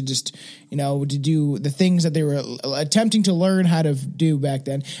experiments to just, you know, to do the things that they were attempting to learn how to do back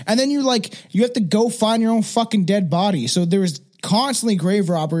then. And then you have to go find your own fucking dead body. So there was constantly grave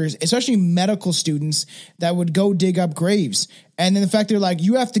robbers, especially medical students, that would go dig up graves. And then the fact they're like,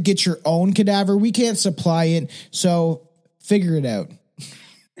 you have to get your own cadaver. We can't supply it. So figure it out.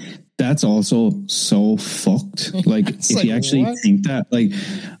 That's also so fucked. Like, if like, you actually what? think that, like,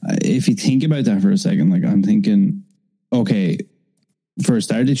 if you think about that for a second, like, I'm thinking, okay, for a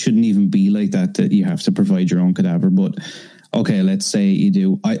start, it shouldn't even be like that you have to provide your own cadaver. But okay, let's say you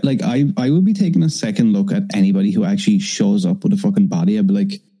do. I would be taking a second look at anybody who actually shows up with a fucking body. I'd be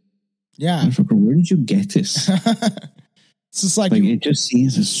like, yeah, motherfucker, where did you get this? It's just like it just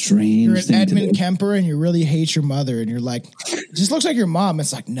seems a strange you're an thing to Edmund do. Kemper and you really hate your mother, and you're like, it just looks like your mom.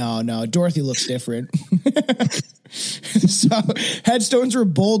 It's like, no, Dorothy looks different. So headstones were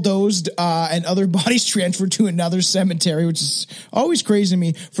bulldozed and other bodies transferred to another cemetery, which is always crazy to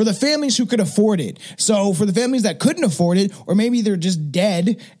me, for the families who could afford it. So for the families that couldn't afford it, or maybe they're just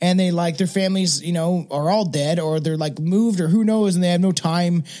dead and they like their families, you know, are all dead, or they're like moved, or who knows, and they have no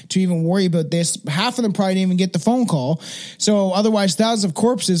time to even worry about this. Half of them probably didn't even get the phone call. So otherwise, thousands of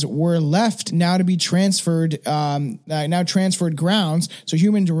corpses were left now to be transferred, transferred grounds. So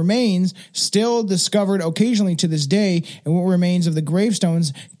human remains still discovered occasionally to this day, and what remains of the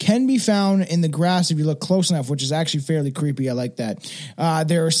gravestones can be found in the grass if you look close enough, which is actually fairly creepy. I like that.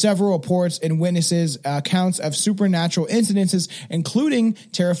 There are several reports and witnesses accounts of supernatural incidences, including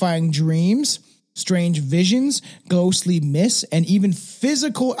terrifying dreams, strange visions, ghostly mists, and even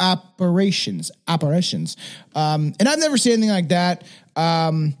physical apparitions. And I've never seen anything like that.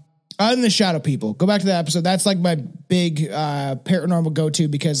 Other than the shadow people. Go back to that episode. That's like my big paranormal go-to,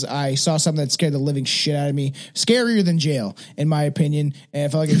 because I saw something that scared the living shit out of me. Scarier than jail, in my opinion. And I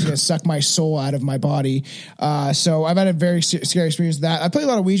felt like it was going to suck my soul out of my body. So I've had a very scary experience with that. I play a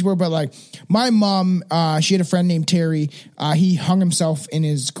lot of Ouija board, but like my mom, she had a friend named Terry. He hung himself in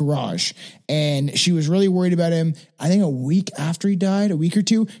his garage, and she was really worried about him. I think a week after he died, a week or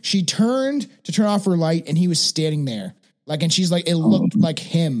two, she turned to turn off her light, and he was standing there. Like, and she's like, it looked like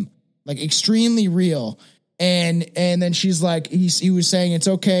him. Like extremely real. And then she's like, he was saying, it's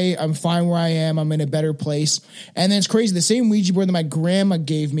okay. I'm fine where I am. I'm in a better place. And then it's crazy. The same Ouija board that my grandma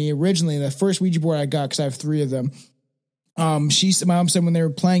gave me originally, the first Ouija board I got, cause I have 3 of them. My mom said when they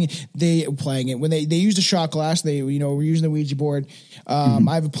were playing it, when they used a shot glass, they, you know, were using the Ouija board. I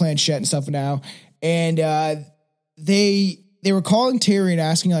have a planchette and stuff now. And, they were calling Terry and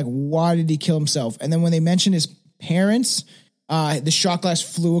asking like, why did he kill himself? And then when they mentioned his parents, the shot glass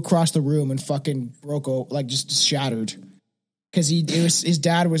flew across the room and fucking just shattered. Cause his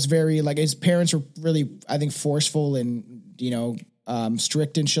dad was very, like, his parents were really, I think, forceful and, you know,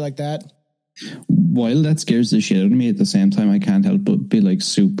 strict and shit like that. while that scares the shit out of me, at the same time I can't help but be like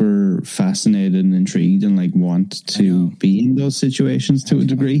super fascinated and intrigued and like want to be in those situations to a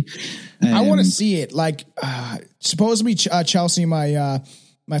degree. I want to see it. Like supposedly Chelsea, my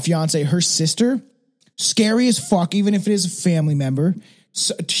fiance, her sister, scary as fuck, even if it is a family member.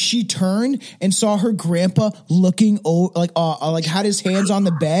 So she turned and saw her grandpa looking like had his hands on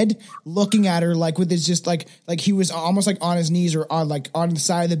the bed, looking at her like with his just like he was almost like on his knees or on the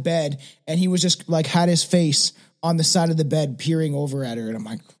side of the bed, and he was just like had his face on the side of the bed peering over at her, and I'm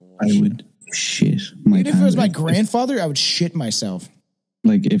like, I would shit my even if it was my grandfather, I would shit myself.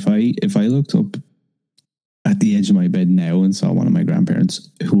 Like if I looked up at the edge of my bed now and saw one of my grandparents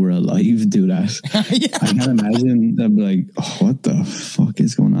who were alive do that, yeah. I can't imagine. I'd be like, oh, what the fuck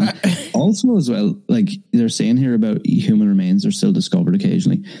is going on? Also, as well, like they're saying here about human remains are still discovered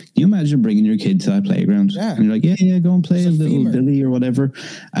occasionally. Can you imagine bringing your kid to that playground and you're like, yeah, go and play a little Billy or whatever,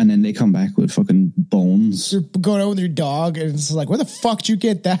 and then they come back with fucking bones. You're going out with your dog, and it's like, where the fuck did you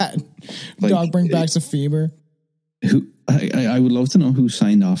get that? Like, dog bring back a femur. I would love to know who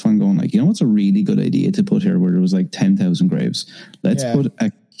signed off on going like, you know what's a really good idea to put here where there was like 10,000 graves? Let's put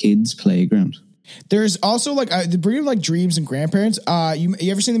a kid's playground. There's also like the breed of like dreams and grandparents.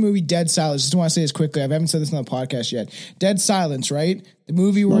 You ever seen the movie Dead Silence? Just want to say this quickly. I haven't said this on the podcast yet. Dead Silence, right? The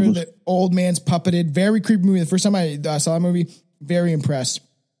movie where the old man's puppeted. Very creepy movie. The first time I saw that movie, very impressed.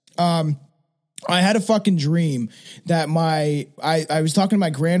 I had a fucking dream that I was talking to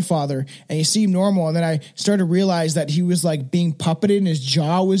my grandfather and he seemed normal, and then I started to realize that he was like being puppeted and his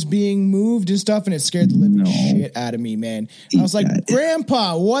jaw was being moved and stuff, and it scared the living shit out of me, man. I was like,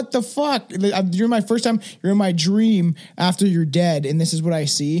 Grandpa, what the fuck? You're my first time, you're in my dream after you're dead, and this is what I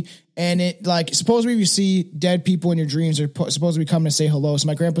see. And it like, supposedly you see dead people in your dreams are supposed to be coming to say hello. So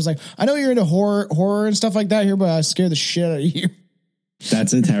my grandpa's like, I know you're into horror and stuff like that here, but I scared the shit out of you.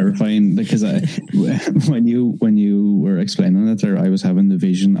 That's a terrifying, because when you were explaining it there, I was having the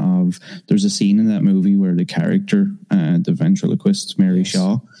vision of, there's a scene in that movie where the character, the ventriloquist Mary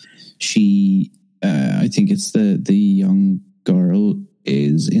Shaw, she, I think it's the young girl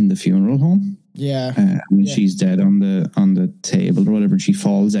is in the funeral home. Yeah. She's dead on the table or whatever. And she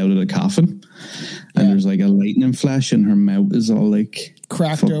falls out of the coffin, and there's like a lightning flash, and her mouth is all like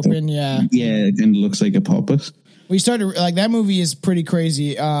cracked open. Yeah, and it looks like a puppet. We started like that movie is pretty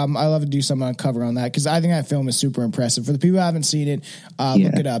crazy. I love to do something on cover on that because I think that film is super impressive. For the people who haven't seen it,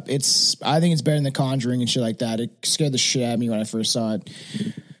 look it up. I think it's better than The Conjuring and shit like that. It scared the shit out of me when I first saw it.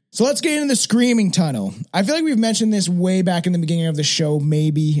 So let's get into the Screaming Tunnel. I feel like we've mentioned this way back in the beginning of the show,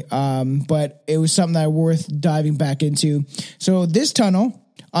 maybe, but it was something that worth diving back into. So this tunnel,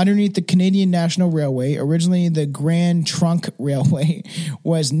 underneath the Canadian National Railway, originally the Grand Trunk Railway,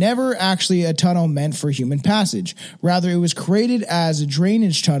 was never actually a tunnel meant for human passage. Rather, it was created as a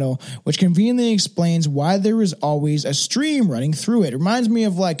drainage tunnel, which conveniently explains why there is always a stream running through it. It reminds me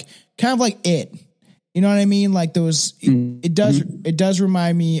of like, kind of like It. You know what I mean? Like those, it does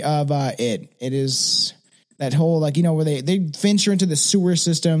remind me of It. It is that whole, like, you know, where they venture into the sewer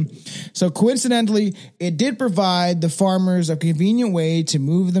system. So coincidentally, it did provide the farmers a convenient way to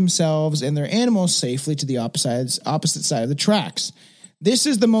move themselves and their animals safely to the opposite side of the tracks. This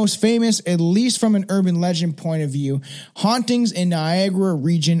is the most famous, at least from an urban legend point of view, hauntings in Niagara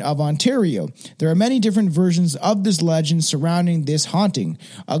region of Ontario. There are many different versions of this legend surrounding this haunting.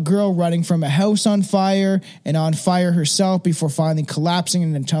 A girl running from a house on fire and on fire herself before finally collapsing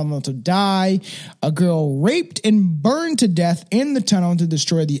in the tunnel to die. A girl raped and burned to death in the tunnel to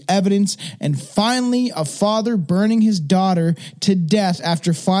destroy the evidence. And finally, a father burning his daughter to death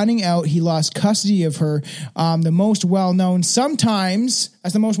after finding out he lost custody of her. The most well-known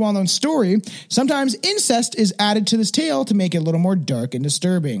as the most well-known story, sometimes incest is added to this tale to make it a little more dark and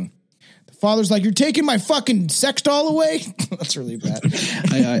disturbing. The father's like, you're taking my fucking sex doll away? That's really bad.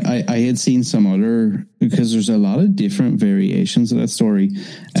 I had seen some other, because there's a lot of different variations of that story.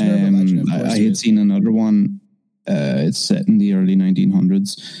 I had seen another one, it's set in the early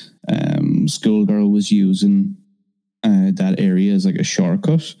 1900s. Schoolgirl was using that area as like a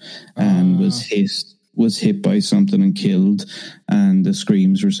shortcut and was hit by something and killed, and the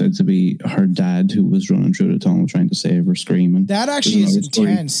screams were said to be her dad who was running through the tunnel trying to save her, screaming. That actually is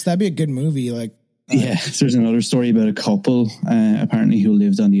intense. That'd be a good movie. Like, there's another story about a couple apparently who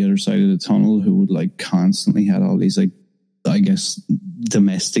lived on the other side of the tunnel who would like constantly had all these like, I guess,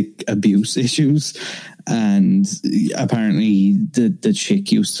 domestic abuse issues, and apparently the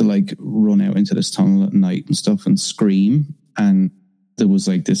chick used to like run out into this tunnel at night and stuff and scream, and there was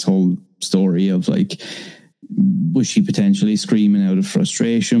like this whole story of like, was she potentially screaming out of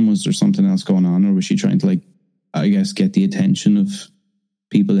frustration? Was there something else going on, or was she trying to like, I guess, get the attention of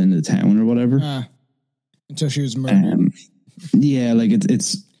people in the town or whatever? until she was murdered. Yeah, like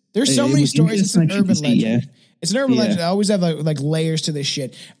it's there's so many stories. It's an urban legend. Yeah. It's an urban legend. I always have like layers to this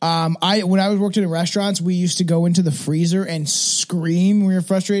shit. When I was working in restaurants, we used to go into the freezer and scream when we were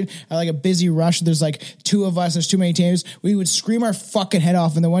frustrated at like a busy rush. There's like two of us. There's too many tables. We would scream our fucking head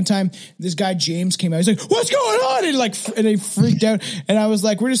off. And then one time, this guy James came out. He's like, "What's going on?" And he freaked out. And I was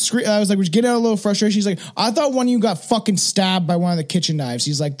like, "We're getting out a little frustration." He's like, "I thought one of you got fucking stabbed by one of the kitchen knives."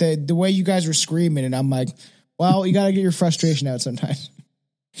 He's like, "The way you guys were screaming," and I'm like, "Well, you got to get your frustration out sometimes."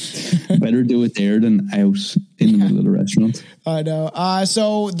 Better do it there than out in the middle of the restaurant. I know.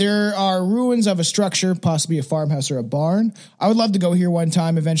 So there are ruins of a structure, possibly a farmhouse or a barn. I would love to go here one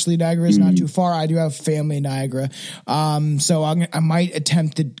time. Eventually, Niagara is not too far. I do have family in Niagara. So I might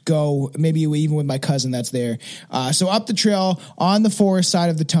attempt to go, maybe even with my cousin that's there. So up the trail on the forest side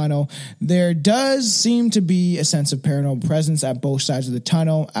of the tunnel, there does seem to be a sense of paranormal presence at both sides of the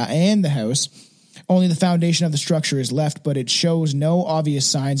tunnel and the house. Only the foundation of the structure is left, but it shows no obvious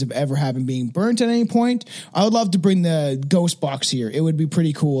signs of ever having been burnt at any point. I would love to bring the ghost box here. It would be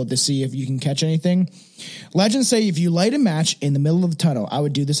pretty cool to see if you can catch anything. Legends say if you light a match in the middle of the tunnel, I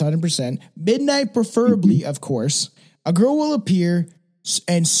would do this 100%. Midnight, preferably, of course. A girl will appear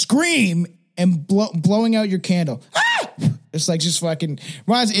and scream and blowing out your candle. Ah! It's like just fucking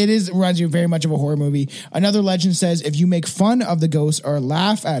reminds you very much of a horror movie. Another legend says if you make fun of the ghost or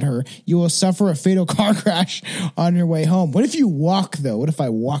laugh at her, you will suffer a fatal car crash on your way home. What if you walk though? What if I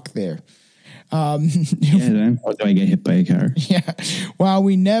walk there? Or do I get hit by a car? Yeah. While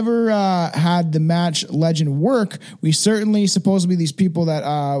we never had the match legend work, we certainly, supposedly these people that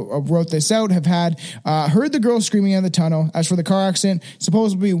wrote this out have had heard the girl screaming in the tunnel. As for the car accident,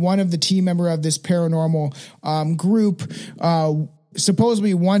 supposedly one of the team member of this paranormal group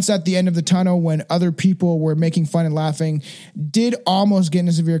supposedly once at the end of the tunnel when other people were making fun and laughing, did almost get in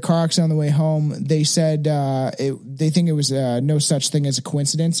a severe car accident on the way home. They said they think it was no such thing as a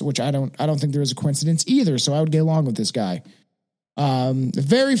coincidence, which I don't think there was a coincidence either. So I would get along with this guy.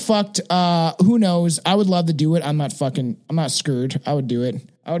 Very fucked. Who knows? I would love to do it. I'm not scared. I would do it.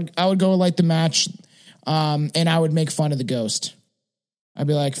 I would go light the match, and I would make fun of the ghost. I'd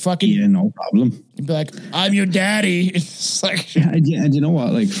be like, fucking. Yeah, no problem. I'd be like, I'm your daddy. It's like. And you know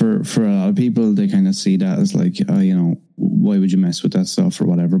what? Like, for a lot of people, they kind of see that as like, why would you mess with that stuff or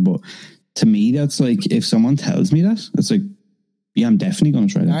whatever? But to me, that's like, if someone tells me that, it's like, yeah, I'm definitely going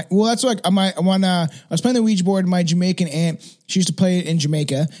to try that. Well, that's like I was playing the Ouija board. My Jamaican aunt, she used to play it in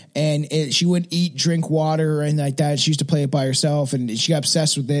Jamaica, and she would eat, drink water, and like that. She used to play it by herself, and she got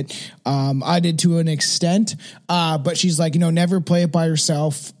obsessed with it. I did to an extent, but she's like, never play it by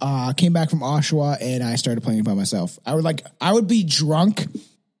yourself. Came back from Oshawa, and I started playing it by myself. I would be drunk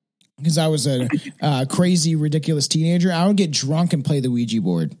because I was a crazy, ridiculous teenager. I would get drunk and play the Ouija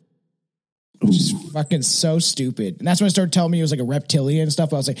board. Which is fucking so stupid. And that's when I started telling me it was like a reptilian and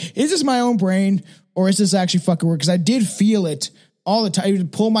stuff. I was like, is this my own brain or is this actually fucking work? Because I did feel it all the time. It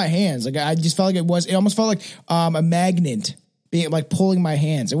would pull my hands. Like I just felt like it almost felt like a magnet being like pulling my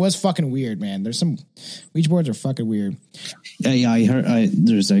hands. It was fucking weird, man. There's some Ouija boards are fucking weird. Yeah, I heard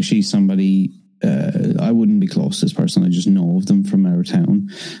there's actually somebody, I wouldn't be close to this person. I just know of them from our town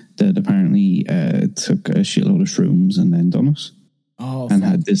that apparently took a shitload of shrooms and then done it. Oh, and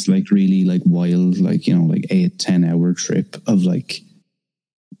had this like really like wild, like, 8-10 hour trip of like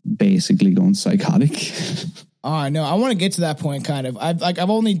basically going psychotic. Oh no, I want to get to that point. Kind of. I've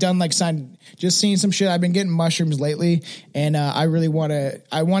only done just seeing some shit. I've been getting mushrooms lately, and I really want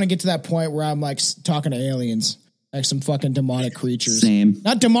to get to that point where I'm like talking to aliens, like some fucking demonic creatures. Same.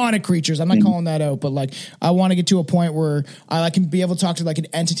 Not demonic creatures. I'm not calling that out, but like I want to get to a point where I can be able to talk to like an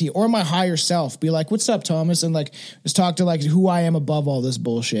entity or my higher self. Be like, "What's up, Thomas?" And like just talk to like who I am above all this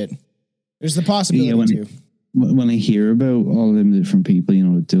bullshit. There's the possibility too. When I hear about all them different people,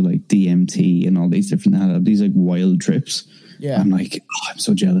 that do like DMT and all these different these like wild trips. Yeah. I'm like, I'm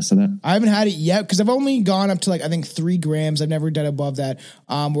so jealous of that. I haven't had it yet because I've only gone up to like I think 3 grams. I've never done above that.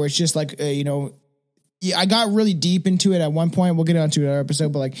 Where it's just like yeah, I got really deep into it at one point. We'll get onto another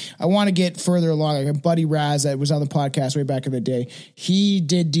episode, but like I want to get further along. Like a buddy Raz that was on the podcast way back in the day, he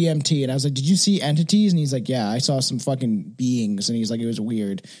did DMT, and I was like, "Did you see entities?" And he's like, "Yeah, I saw some fucking beings," and he's like, "It was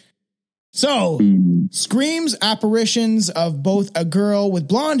weird." So, screams, apparitions of both a girl with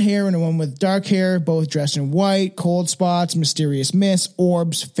blonde hair and a one with dark hair, both dressed in white, cold spots, mysterious mists,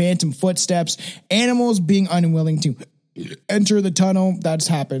 orbs, phantom footsteps, animals being unwilling to enter the tunnel. That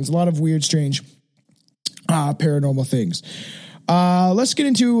happens. A lot of weird, strange paranormal things. Let's get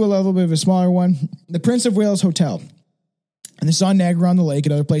into a little bit of a smaller one. The Prince of Wales Hotel. And this is on Niagara-on-the-Lake,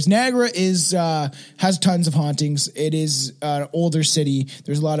 another place. Niagara is has tons of hauntings. It is an older city.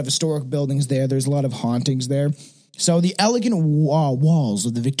 There's a lot of historic buildings there. There's a lot of hauntings there. So the elegant walls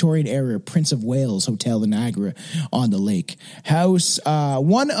of the Victorian-era Prince of Wales Hotel in Niagara-on-the-Lake house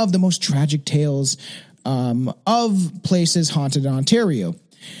one of the most tragic tales of places haunted in Ontario.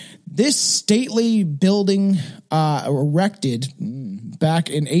 This stately building erected back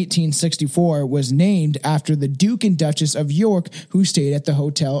in 1864 was named after the Duke and Duchess of York, who stayed at the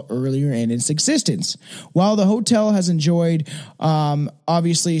hotel earlier in its existence. While the hotel has enjoyed,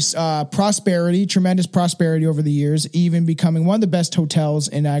 obviously, tremendous prosperity over the years, even becoming one of the best hotels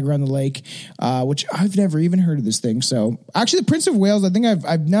in Niagara-on-the-Lake, which I've never even heard of this thing. So actually the Prince of Wales, I think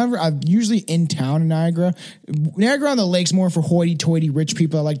I'm usually in town in Niagara. Niagara-on-the-Lake's more for hoity-toity rich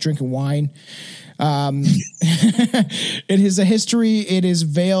people that like drinking wine. It is a history. It is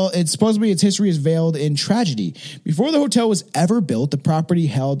veiled. It's supposedly its history is veiled in tragedy. Before the hotel was ever built, the property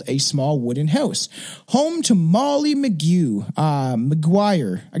held a small wooden house, home to Molly McGuire.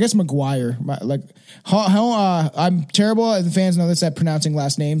 I guess McGuire. I'm terrible. And the fans know this at pronouncing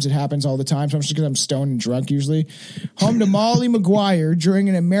last names. It happens all the time. So I'm just because I'm stoned and drunk usually. Home to Molly McGuire. During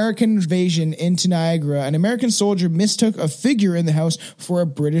an American invasion into Niagara, an American soldier mistook a figure in the house for a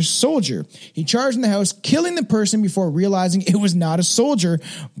British soldier. He charged in the house, killing the person before realizing it was not a soldier,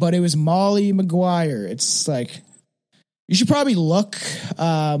 but it was Molly McGuire. It's like, you should probably look,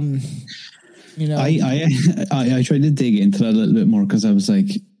 I tried to dig into that a little bit more because I was like,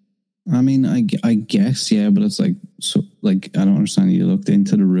 I mean, I guess, yeah, but it's like, so like, I don't understand. You looked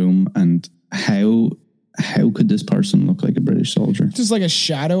into the room and how could this person look like a British soldier? Just like a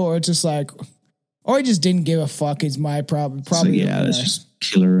shadow, or it's just like, or he just didn't give a fuck. Is my problem. Probably. So, yeah, that's just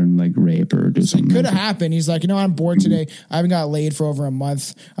kill her and like rape her or do something. Could have happened. He's like, I'm bored today. I haven't got laid for over a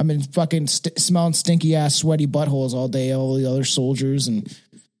month. I've been fucking smelling stinky ass sweaty buttholes all day. All the other soldiers, and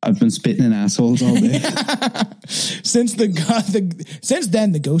I've been spitting in assholes all day. Since then,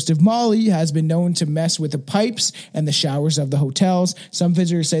 the ghost of Molly has been known to mess with the pipes and the showers of the hotels. Some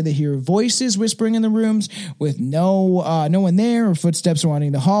visitors say they hear voices whispering in the rooms with no one there, or footsteps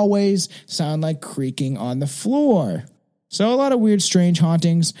running the hallways sound like creaking on the floor. So a lot of weird, strange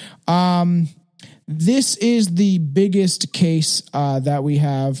hauntings. This is the biggest case that we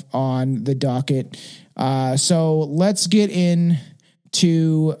have on the docket. So let's get in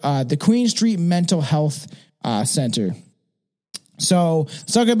to the Queen Street Mental Health Center. So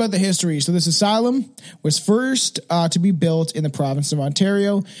let's talk about the history. So this asylum was first to be built in the province of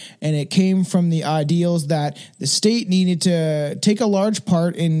Ontario, and it came from the ideals that the state needed to take a large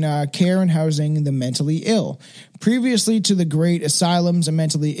part in care and housing the mentally ill. Previously to the great asylums, the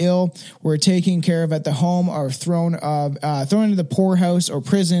mentally ill were taken care of at the home or thrown into the poorhouse or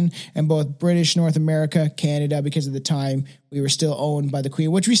prison in both British North America, Canada, because at the time we were still owned by the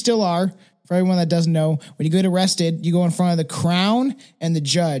Queen, which we still are. For everyone that doesn't know, when you get arrested, you go in front of the Crown and the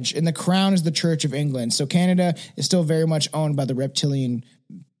judge, and the Crown is the Church of England. So Canada is still very much owned by the reptilian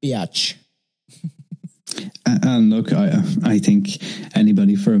biatch. And look, I think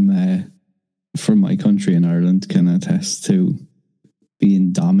anybody from my country in Ireland can attest to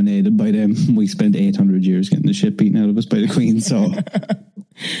being dominated by them. We spent 800 years getting the shit beaten out of us by the Queen, so...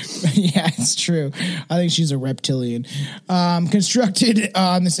 Yeah, it's true. I think she's a reptilian. Constructed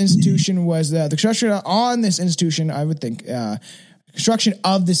on this institution was the construction on this institution. I would think construction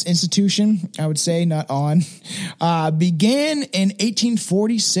of this institution, I would say, not on, began in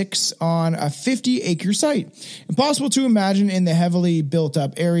 1846 on a 50-acre site. Impossible to imagine in the heavily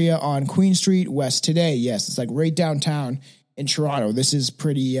built-up area on Queen Street West today. Yes, it's like right downtown in Toronto. This is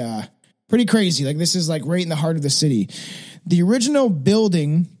pretty crazy. Like, this is like right in the heart of the city. The original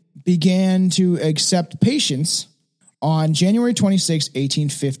building began to accept patients on January 26,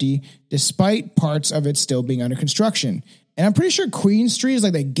 1850, despite parts of it still being under construction. And I'm pretty sure Queen Street is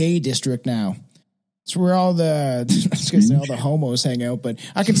like the gay district now. It's where all the, I was gonna say all the homos hang out, but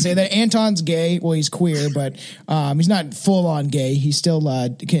I can say that Anton's gay. Well, he's queer, but he's not full on gay. He still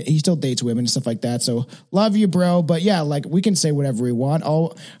dates women and stuff like that. So love you, bro. But yeah, like we can say whatever we want.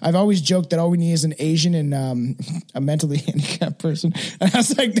 I've always joked that all we need is an Asian and a mentally handicapped person. And I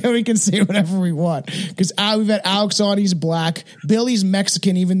was like, then we can say whatever we want. Because we've had Alex on, he's black. Billy's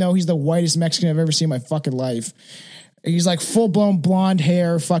Mexican, even though he's the whitest Mexican I've ever seen in my fucking life. He's like full-blown blonde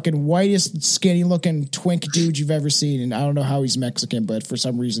hair, fucking whitest, skinny-looking twink dude you've ever seen. And I don't know how he's Mexican, but for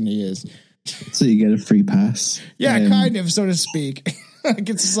some reason he is. So you get a free pass. Yeah, kind of, so to speak. Like,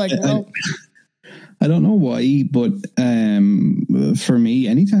 it's just like, well... I don't know why, but for me,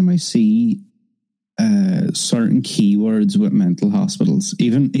 anytime I see certain keywords with mental hospitals.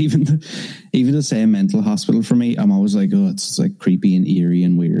 Even to say mental hospital for me, I'm always like, oh, it's like creepy and eerie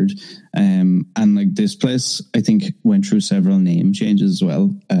and weird. And like this place, I think went through several name changes as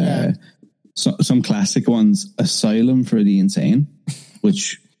well. So, some classic ones: Asylum for the Insane,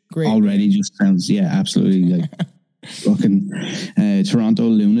 which Great. Already just sounds absolutely like fucking Toronto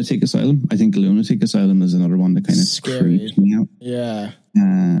Lunatic Asylum. I think Lunatic Asylum is another one that kind of creeps me out. Yeah.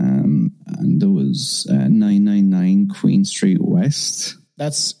 And there was 999 Queen Street West.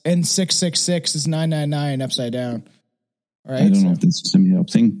 That's, and 666 is 999 upside down. Right. I don't know if this is a made up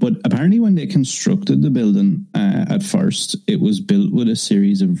thing, but apparently when they constructed the building at first, it was built with a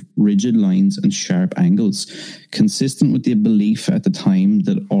series of rigid lines and sharp angles, consistent with the belief at the time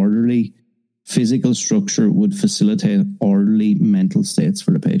that orderly physical structure would facilitate orderly mental states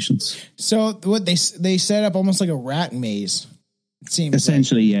for the patients. So what they set up almost like a rat maze. It seems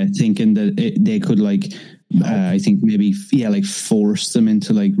essentially, thinking that they could like, I think maybe like force them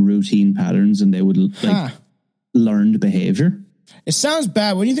into like routine patterns, and they would like learned behavior. It sounds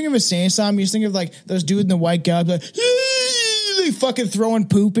bad when you think of a insane asylum. You just think of like those dudes in the white gown, like they fucking throwing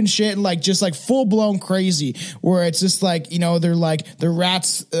poop and shit, and like just like full blown crazy. Where it's just like, you know, they're like the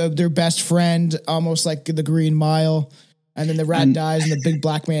rat's their best friend, almost like the Green Mile, and then the rat dies, and the big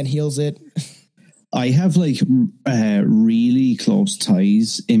black man heals it. I have like really close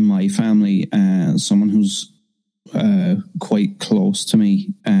ties in my family. Someone who's quite close to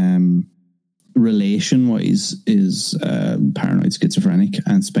me, relation wise, is paranoid schizophrenic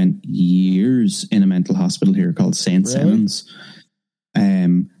and spent years in a mental hospital here called St. Simons.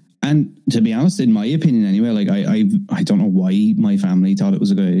 And to be honest, in my opinion anyway, like I don't know why my family thought it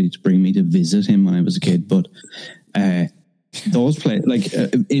was a good idea to bring me to visit him when I was a kid, but those places, like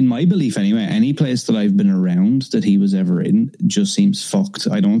in my belief anyway, any place that I've been around that he was ever in just seems fucked.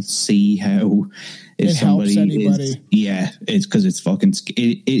 I don't see how if somebody helps anybody. It's because it's fucking.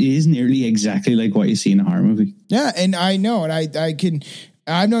 It is nearly exactly like what you see in a horror movie. Yeah, and I know, and I can.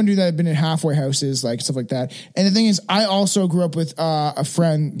 I've known dudes that have been in halfway houses, like stuff like that. And the thing is, I also grew up with a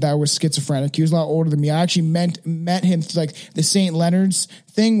friend that was schizophrenic. He was a lot older than me. I actually met him through like the St. Leonard's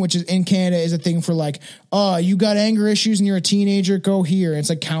thing, which is in Canada, is a thing for like, oh, you got anger issues and you're a teenager, go here. It's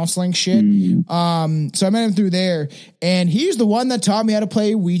like counseling shit. So I met him through there, and he's the one that taught me how to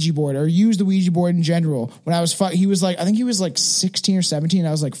play Ouija board or use the Ouija board in general. When I was he was like, I think he was like 16 or 17.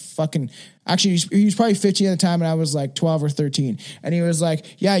 I was like fucking. Actually, he was probably 15 at the time, and I was like 12 or 13. And he was like,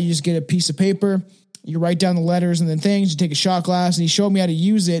 yeah, you just get a piece of paper, you write down the letters and then things, you take a shot glass, and he showed me how to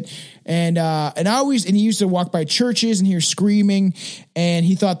use it. And he used to walk by churches and hear screaming, and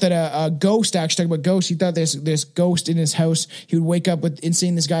he thought that a ghost, actually talking about ghosts, he thought this ghost in his house, he would wake up with and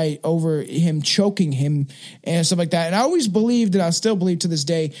seeing this guy over him, choking him and stuff like that. And I always believed, and I still believe to this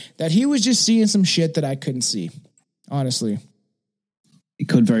day, that he was just seeing some shit that I couldn't see, honestly. It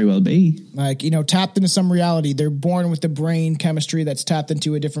could very well be. Like, you know, tapped into some reality. They're born with the brain chemistry that's tapped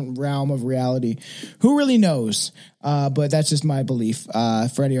into a different realm of reality. Who really knows? But that's just my belief.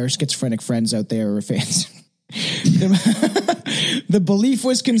 For any of our schizophrenic friends out there or fans. The belief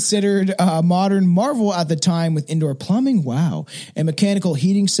was considered a modern marvel at the time, with indoor plumbing, and mechanical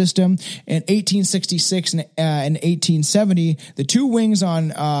heating system. In 1866 and 1870, the two wings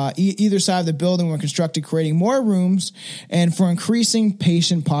on either side of the building were constructed, creating more rooms and for increasing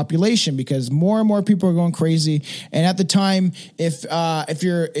patient population, because more and more people are going crazy. And at the time, if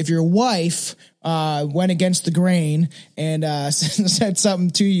your wife went against the grain and said something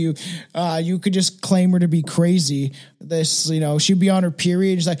to you, you could just claim her to be crazy. This, you know, she'd be on her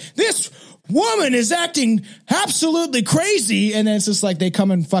period. It's like, this woman is acting absolutely crazy. And then it's just like they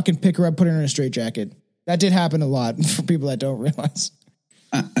come and fucking pick her up, put her in a straitjacket. That did happen a lot for people that don't realize.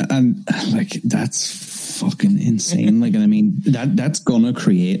 And like, that's fucking insane. Like, I mean, that's gonna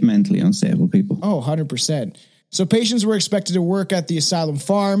create mentally unstable people. Oh, 100%. So patients were expected to work at the asylum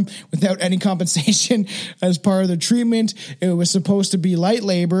farm without any compensation as part of the treatment. It was supposed to be light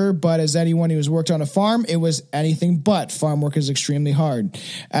labor, but as anyone who has worked on a farm, it was anything but. Farm work is extremely hard.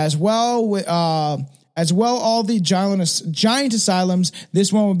 As well, all the giant asylums,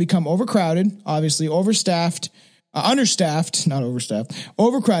 this one would become overcrowded, obviously overstaffed, understaffed, not overstaffed,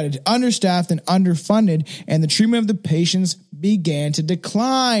 overcrowded, understaffed, and underfunded, and the treatment of the patients began to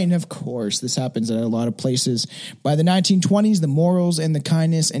decline. Of course, this happens at a lot of places. By the 1920s, the morals and the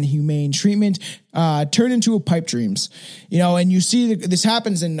kindness and humane treatment turned into a pipe dreams. You know, and you see this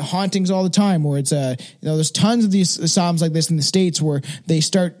happens in hauntings all the time, where it's there's tons of these asylums like this in the States where they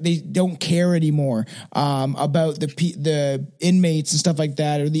don't care anymore about the inmates and stuff like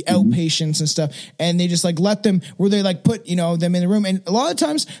that, or the outpatients and stuff, and they just like let them, where they like put, you know, them in the room. And a lot of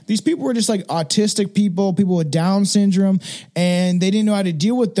times these people were just like autistic people with Down syndrome, and they didn't know how to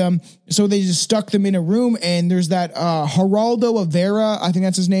deal with them. So they just stuck them in a room. And there's that Geraldo Rivera, I think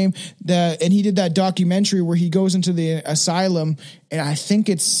that's his name, and he did that documentary where he goes into the asylum, and I think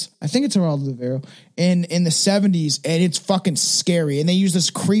it's Geraldo Rivera in the 70s, and it's fucking scary. And they use this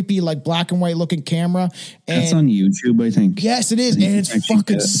creepy like black and white looking camera. And that's on YouTube, I think. Yes, it is, and it's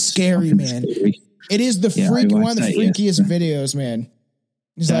fucking scary, man. Scary. It is one of the freakiest videos, man.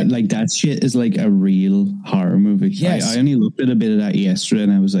 That shit is like a real horror movie. Yes. I only looked at a bit of that yesterday,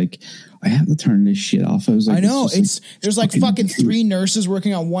 and I was like, I have to turn this shit off. I was like, I know there's like fucking 3 nurses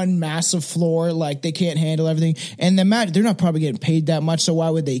working on one massive floor. Like they can't handle everything, and they're not probably getting paid that much. So why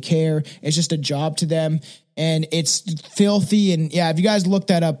would they care? It's just a job to them, and it's filthy. And yeah, if you guys look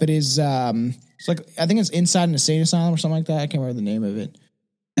that up, it is. It's like I think it's inside an insane asylum or something like that. I can't remember the name of it.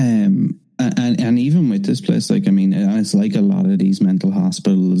 And even with this place, like, I mean, it's like a lot of these mental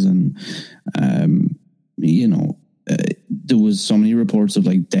hospitals, and you know, there was so many reports of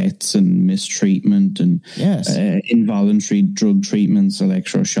like deaths and mistreatment and involuntary drug treatments,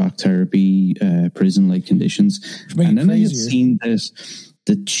 electroshock therapy, prison-like conditions. And then I had seen this.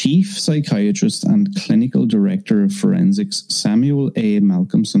 The chief psychiatrist and clinical director of forensics, Samuel A.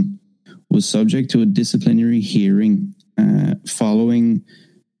 Malcolmson, was subject to a disciplinary hearing following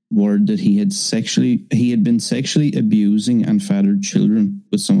word that he had been sexually abusing and fathered children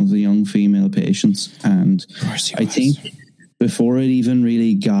with some of the young female patients. And I think before it even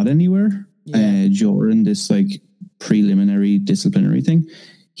really got anywhere, during this like preliminary disciplinary thing,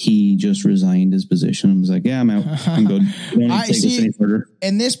 he just resigned his position and was like, yeah, I'm out. I'm good. Don't take this any further.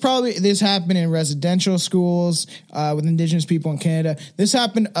 And this happened in residential schools with Indigenous people in Canada. This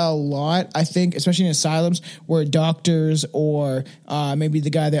happened a lot, I think, especially in asylums where doctors or maybe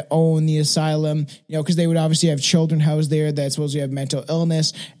the guy that owned the asylum, you know, because they would obviously have children housed there that supposedly have mental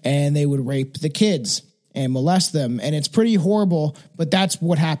illness, and they would rape the kids and molest them. And it's pretty horrible, but that's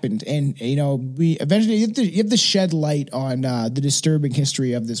what happened. And, you know, we eventually, you have to shed light on the disturbing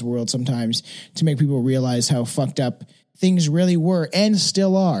history of this world sometimes to make people realize how fucked up things really were and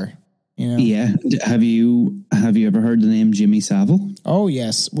still are. You know? Yeah. Have you ever heard the name Jimmy Savile? Oh,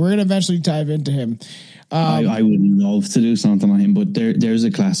 yes. We're going to eventually dive into him. I would love to do something on him, but there's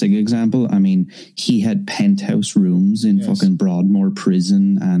a classic example. I mean, he had penthouse rooms in fucking Broadmoor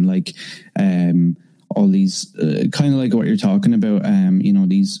prison, and like, all these kind of like what you're talking about, you know,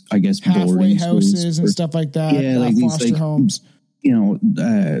 these, I guess, halfway houses and stuff like that. Yeah, like foster these, like, homes. You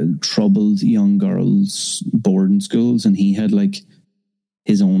know, troubled young girls boarding schools, and he had like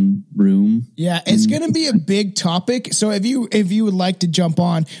his own room. Yeah, it's going to be a big topic. So if you would like to jump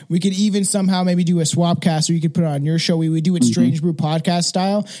on, we could even somehow maybe do a swap cast, or you could put it on your show. We would do it Strange Brew podcast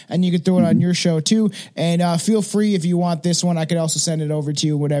style, and you could throw it on your show too. And feel free, if you want this one, I could also send it over to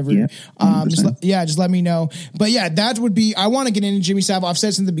you, whatever. Yeah, just let me know. But yeah, that would be, I want to get into Jimmy Savile. I've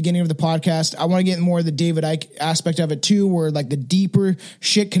said since the beginning of the podcast, I want to get more of the David Icke aspect of it too, where like the deeper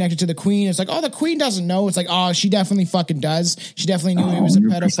shit connected to the Queen. It's like, oh, the Queen doesn't know. It's like, oh, she definitely fucking does. She definitely knew he was a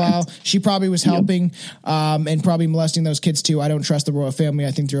pedophile. She probably was helping and probably molesting those kids too. I don't trust the royal family.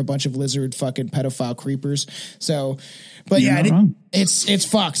 I think they're a bunch of lizard fucking pedophile creepers. So, but it's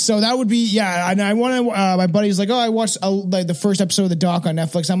fucked. So that would be, and I want to, my buddy's like, oh, I watched like the first episode of the doc on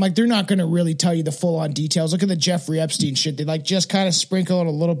Netflix. I'm like, they're not going to really tell you the full on details. Look at the Jeffrey Epstein shit. They like just kind of sprinkle it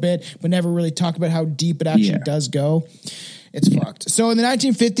a little bit, but never really talk about how deep it actually does go. It's fucked. So in the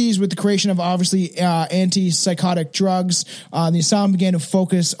 1950s, with the creation of obviously antipsychotic drugs, the asylum began to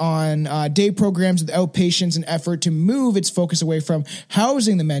focus on day programs with outpatients in an effort to move its focus away from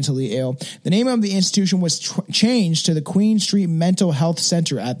housing the mentally ill. The name of the institution was changed to the Queen Street Mental Health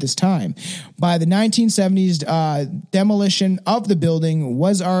Center at this time. By the 1970s, demolition of the building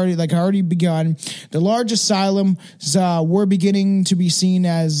was already begun. The large asylums were beginning to be seen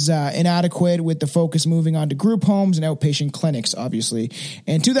as inadequate, with the focus moving on to group homes and outpatient clinics, obviously.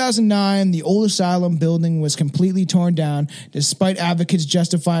 In 2009, the old asylum building was completely torn down, despite advocates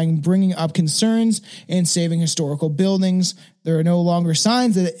justifying bringing up concerns in saving historical buildings. There are no longer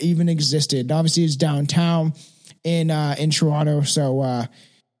signs that it even existed. Obviously, it's downtown in Toronto, so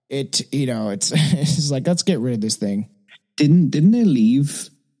it's like, let's get rid of this thing. Didn't they leave?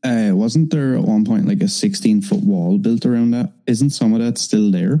 Wasn't there at one point like a 16-foot wall built around that? Isn't some of that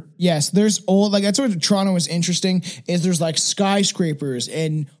still there? Yes, there's old, like that's what Toronto is interesting, is there's like skyscrapers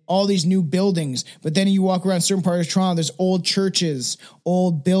and all these new buildings, but then you walk around certain parts of Toronto, there's old churches,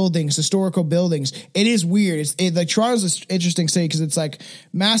 old buildings, historical buildings. It is weird. Like Toronto's an interesting city because it's like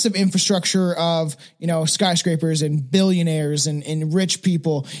massive infrastructure of, you know, skyscrapers and billionaires and rich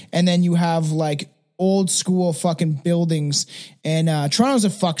people, and then you have like old school fucking buildings. And Toronto's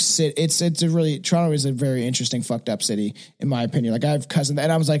a fucked city. Toronto is a very interesting fucked up city, in my opinion. Like I have cousins,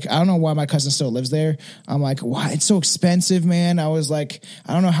 and I was like, I don't know why my cousin still lives there. I'm like, why? It's so expensive, man. I was like,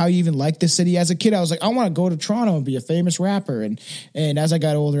 I don't know how you even like this city. As a kid, I was like, I want to go to Toronto and be a famous rapper. And as I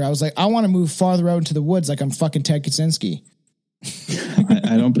got older, I was like, I want to move farther out into the woods, like I'm fucking Ted Kaczynski.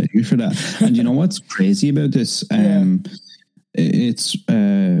 I don't blame you for that. And you know what's crazy about this? It's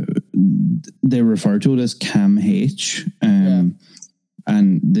they refer to it as CAMH,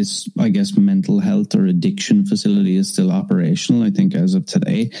 and this, I guess, mental health or addiction facility is still operational, I think, as of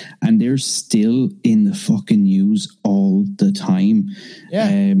today, and they're still in the fucking news all the time.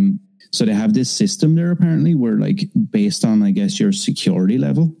 So they have this system there apparently where, like, based on, I guess, your security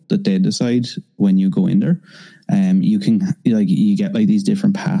level that they decide when you go in there, you can, like, you get like these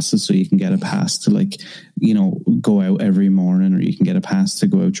different passes. So you can get a pass to, like, you know, go out every morning, or you can get a pass to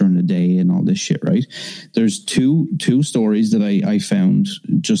go out during the day and all this shit, right? There's two stories that I found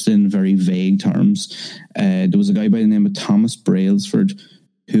just in very vague terms. There was a guy by the name of Thomas Brailsford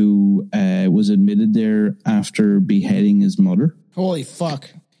who was admitted there after beheading his mother. Holy fuck.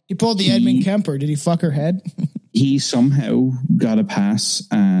 He pulled the Edmund Kemper. Did he fuck her head? He somehow got a pass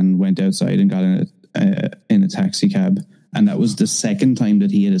and went outside and got in a taxi cab. And that was the second time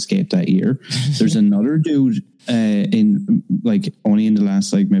that he had escaped that year. There's another dude in, like, only in the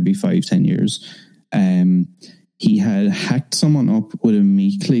last, like, maybe 5-10 years. He had hacked someone up with a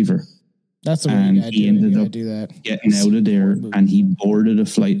meat cleaver. That's the way you gotta do it. He ended up do that. getting out of there, and he boarded a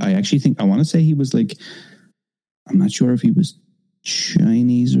flight. I want to say he was, like, I'm not sure if he was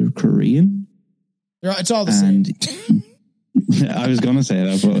Chinese or Korean. It's all the same. I was going to say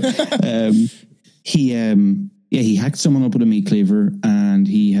that, but he hacked someone up with a meat cleaver, and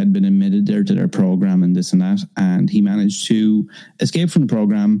he had been admitted there to their program and this and that, and he managed to escape from the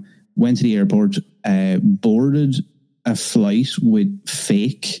program, went to the airport, boarded a flight with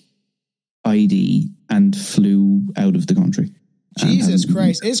fake ID, and flew out of the country. Jesus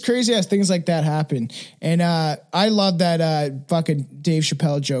Christ. It's crazy as things like that happen. And I love that fucking Dave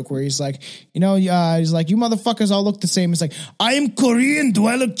Chappelle joke where he's like, you know, he's like, you motherfuckers all look the same. It's like, I am Korean. Do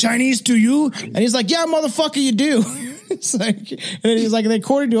I look Chinese to you? And he's like, yeah, motherfucker, you do. It's like, and he's like,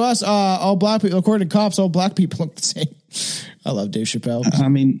 according to us, all black people, according to cops, all black people look the same. I love Dave Chappelle. I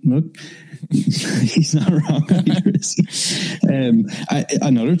mean, look, he's not wrong either, is he?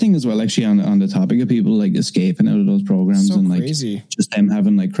 Another thing as well, actually, on the topic of people, like, escaping out of those programs, so and, like, crazy. Just them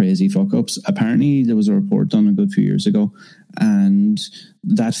having, like, crazy fuck ups. Apparently there was a report done a good few years ago, and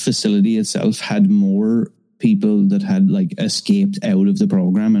that facility itself had more people that had, like, escaped out of the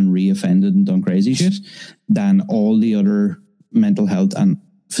program and reoffended and done crazy shit than all the other mental health and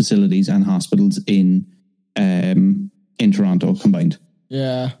facilities and hospitals in Toronto combined.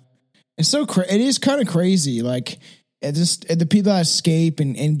 Yeah. It's so it is kind of crazy. Like, it just, the people that escape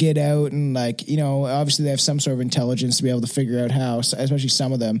and get out, and, like, you know, obviously they have some sort of intelligence to be able to figure out how, especially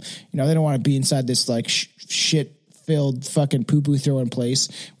some of them, you know, they don't want to be inside this, like, shit filled fucking poo-poo throwing place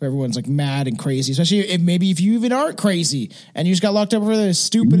where everyone's, like, mad and crazy, especially if you even aren't crazy and you just got locked up for the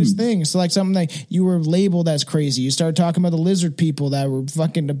stupidest thing. So, like, something like you were labeled as crazy. You started talking about the lizard people that were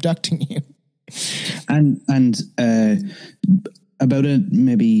fucking abducting you. And about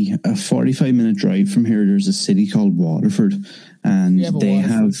maybe a 45-minute drive from here, there's a city called Waterford, and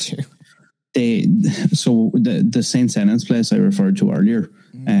so the St. Senan's place I referred to earlier.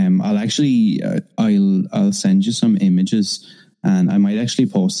 I'll send you some images, and I might actually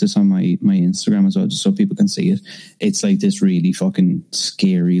post this on my Instagram as well, just so people can see it. It's like this really fucking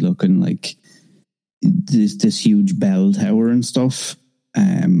scary looking, like, this huge bell tower and stuff.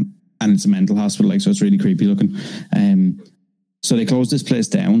 And it's a mental hospital, like, so it's really creepy looking. So they close this place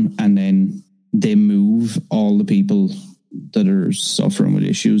down, and then they move all the people that are suffering with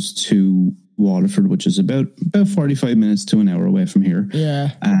issues to Waterford, which is about 45 minutes to an hour away from here.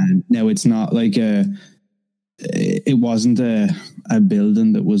 Yeah. And now it's not like it wasn't a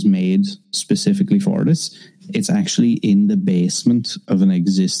building that was made specifically for this. It's actually in the basement of an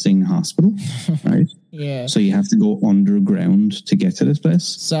existing hospital, right? Yeah. So you have to go underground to get to this place.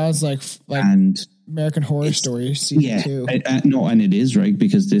 Sounds like and American Horror Story season 2. No, and it is, right,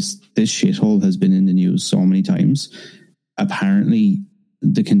 because this shithole has been in the news so many times. Apparently,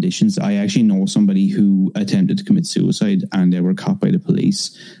 the conditions. I actually know somebody who attempted to commit suicide, and they were caught by the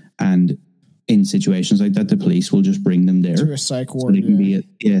police. And in situations like that, the police will just bring them there to a psych ward, so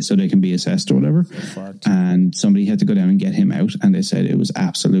they can be assessed or whatever. And somebody had to go down and get him out, and they said it was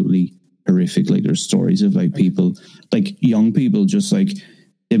absolutely horrific. Like, there's stories of, like, people, like, young people, just, like,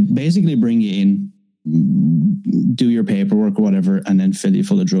 they basically bring you in, do your paperwork or whatever, and then fill you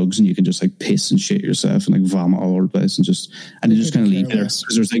full of drugs, and you can just like piss and shit yourself and like vomit all over the place, and you just kind of leave it there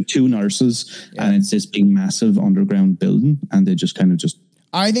because there's like 2 nurses and it's this big massive underground building, and they just kind of just.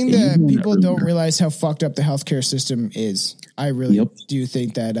 I think that people don't realize how fucked up the healthcare system is. I really do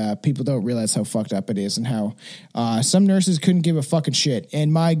think that people don't realize how fucked up it is, and how some nurses couldn't give a fucking shit.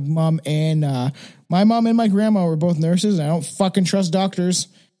 And my mom and my grandma were both nurses, and I don't fucking trust doctors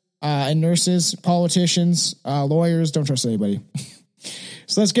and nurses, politicians, lawyers. Don't trust anybody.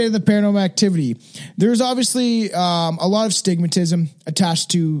 So let's get into the paranormal activity. There's obviously a lot of stigmatism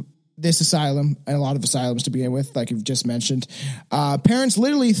attached to this asylum, and a lot of asylums to begin with, like you've just mentioned. Parents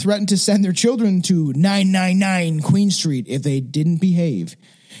literally threatened to send their children to 999 Queen Street if they didn't behave.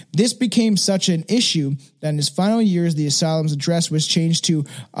 This became such an issue that in his final years, the asylum's address was changed to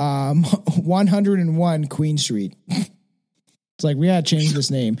 101 Queen Street. It's like, we gotta change this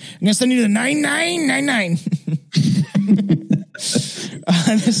name. I'm gonna send you to 9999.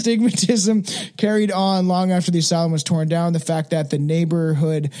 The stigmatism carried on long after the asylum was torn down. The fact that the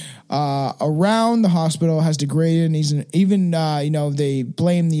neighborhood around the hospital has degraded, and even they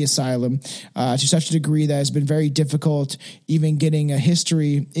blame the asylum to such a degree that it's been very difficult even getting a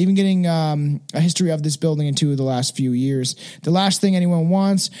history of this building into the last few years. The last thing anyone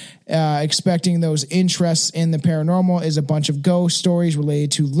wants, expecting those interests in the paranormal, is a bunch of ghost stories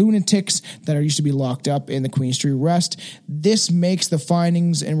related to lunatics that used to be locked up in the Queen Street Rest. This makes the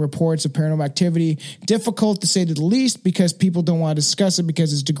findings and reports of paranormal activity difficult, to say the least, because people don't want to discuss it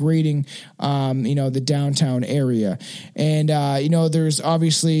because it's degrading, the downtown area. And,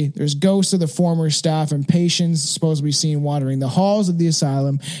 there's ghosts of the former staff and patients supposed to be seen wandering the halls of the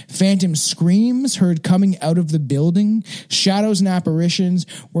asylum, phantom screams heard coming out of the building, shadows and apparitions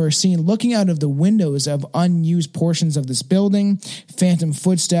were seen looking out of the windows of unused portions of this building, phantom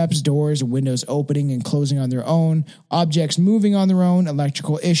footsteps, doors and windows opening and closing on their own, objects moving on their own,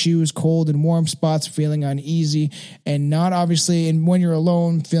 electrical issues, cold and warm spots, feeling uneasy, and not obviously, and when you're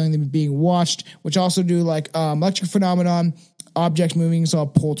alone, feeling them being watched, which also do like electric phenomenon, objects moving, so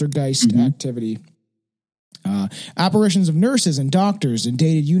poltergeist activity. Apparitions of nurses and doctors in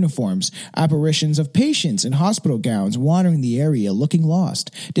dated uniforms, apparitions of patients in hospital gowns wandering the area looking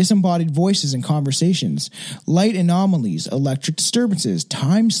lost, disembodied voices and conversations, light anomalies, electric disturbances,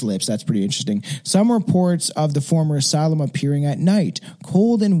 time slips, that's pretty interesting, some reports of the former asylum appearing at night,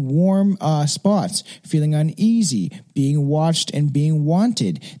 cold and warm spots, feeling uneasy, being watched and being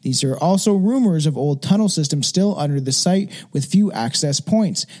wanted. These are also rumors of old tunnel systems still under the site with few access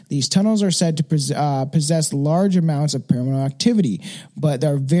points. These tunnels are said to possess large amounts of paranormal activity, but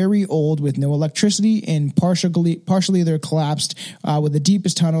they're very old with no electricity, and partially they're collapsed with the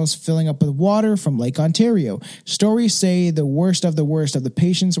deepest tunnels filling up with water from Lake Ontario. Stories say the worst of the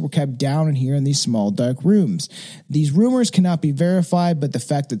patients were kept down in here in these small dark rooms. These rumors cannot be verified, but the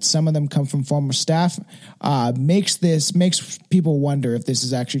fact that some of them come from former staff makes people wonder if this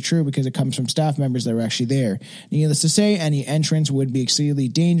is actually true, because it comes from staff members that were actually there. Needless to say, any entrance would be exceedingly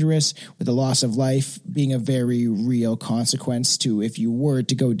dangerous, with the loss of life being a very real consequence to if you were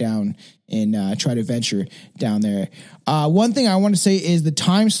to go down and try to venture down there. One thing I want to say is the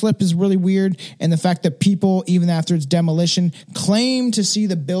time slip is really weird, and the fact that people, even after its demolition, claim to see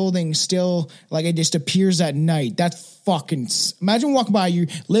the building still, like it just appears at night. That's fucking, imagine walking by, you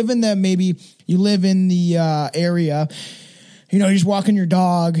live in the area, you're just walking your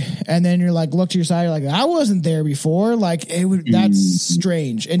dog, and then you're like, look to your side, you're like, I wasn't there before. Like, that's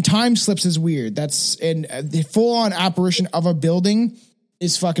strange. And time slips is weird. And the full on apparition of a building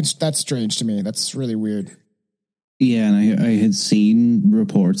is that's strange to me. That's really weird. Yeah, and I had seen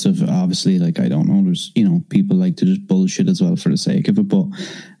reports of, obviously, like, I don't know, there's, people like to just bullshit as well for the sake of it, but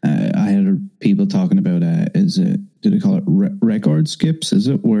I had people talking about, do they call it record skips? Is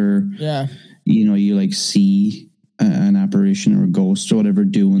it where, you like see an apparition or a ghost or whatever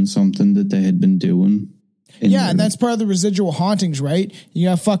doing something that they had been doing? And that's part of the residual hauntings, right? You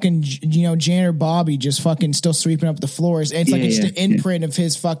got fucking, janitor Bobby just fucking still sweeping up the floors. And it's the imprint of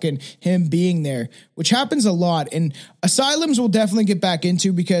his him being there, which happens a lot. And asylums will definitely get back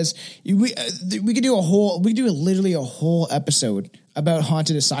into, because we could do literally a whole episode about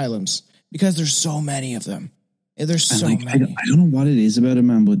haunted asylums, because there's so many of them. There's so many. I don't know what it is about it,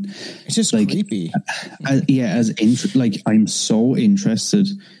 man, but it's just like creepy. I'm so interested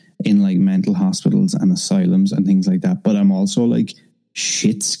in like mental hospitals and asylums and things like that, but I'm also like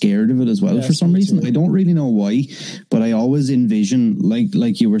shit scared of it as well for some reason. I don't really know why, but I always envision,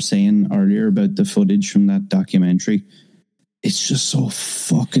 like you were saying earlier about the footage from that documentary, it's just so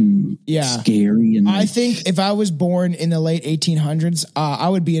fucking scary. And I think if I was born in the late 1800s, I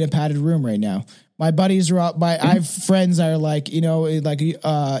would be in a padded room right now. my buddies are out. I have friends that are like, you know, like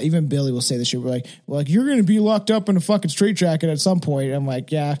even Billy will say this shit. We're like, you're going to be locked up in a fucking straitjacket at some point. I'm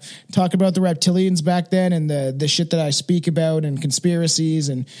like, yeah. Talk about the reptilians back then and the shit that I speak about and conspiracies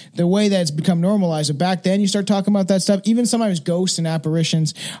and the way that it's become normalized. But back then, you start talking about that stuff. Even sometimes ghosts and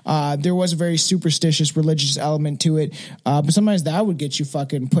apparitions. There was a very superstitious religious element to it, but sometimes that would get you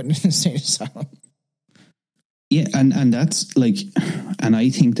fucking put in an insane asylum. Yeah, and that's like, and I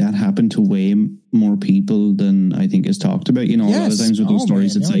think that happened to way more people than I think is talked about. You know, a lot of times with those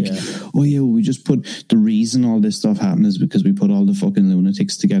stories, it's we just put the reason all this stuff happened is because we put all the fucking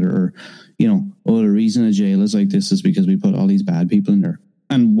lunatics together, or, you know, the reason a jail is like this is because we put all these bad people in there.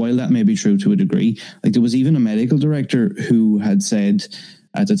 And while that may be true to a degree, like there was even a medical director who had said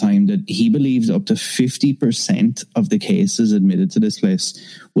at the time that he believed up to 50% of the cases admitted to this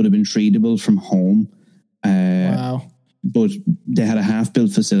place would have been treatable from home. Wow. But they had a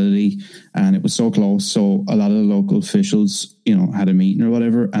half-built facility and it was so close, so a lot of the local officials, you know, had a meeting or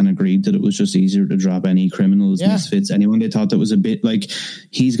whatever and agreed that it was just easier to drop any criminals, misfits, anyone they thought that was a bit like,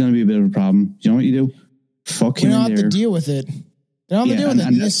 he's going to be a bit of a problem. You know what you do? Fuck him in there. We don't have to deal with it. They don't have to deal with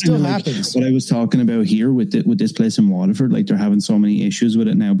it. This still happens. What I was talking about here with this place in Waterford, like they're having so many issues with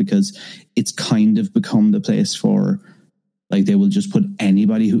it now because it's kind of become the place for, like, they will just put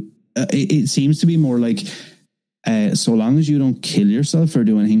anybody who, it seems to be more like, so long as you don't kill yourself or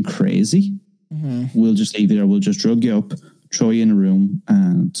do anything crazy, we'll just leave you there. We'll just drug you up, throw you in a room,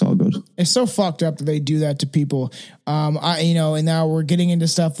 and it's all good. It's so fucked up that they do that to people. And now we're getting into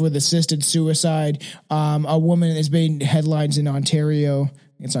stuff with assisted suicide. A woman has made headlines in Ontario.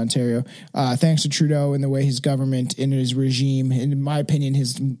 It's Ontario. Thanks to Trudeau and the way his government and his regime, in my opinion,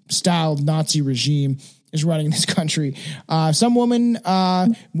 his styled Nazi regime is running this country. Some woman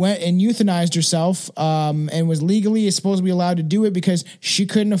went and euthanized herself and was legally supposedly allowed to do it because she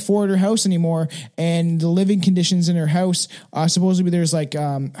couldn't afford her house anymore, and the living conditions in her house, supposedly there's like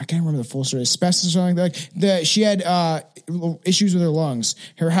I can't remember the full story, asbestos or something like that. She had issues with her lungs.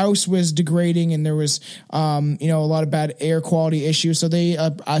 Her house was degrading, and there was a lot of bad air quality issues. So they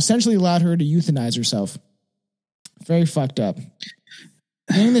essentially allowed her to euthanize herself. Very fucked up.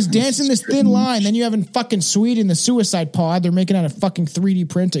 And this dancing this thin line, then you have in fucking Sweden the suicide pod. They're making out of fucking 3D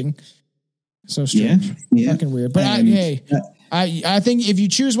printing. So strange, fucking weird. But I think if you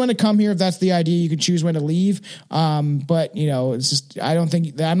choose when to come here, if that's the idea, you can choose when to leave. But you know, it's just I don't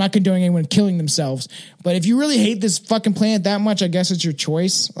think I'm not condoning anyone killing themselves. But if you really hate this fucking planet that much, I guess it's your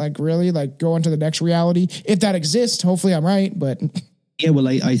choice. Like really, like go on to the next reality if that exists. Hopefully, I'm right, but. Yeah, well,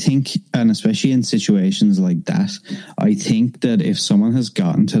 I think, and especially in situations like that, I think that if someone has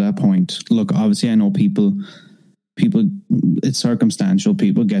gotten to that point, look, obviously I know people, it's circumstantial.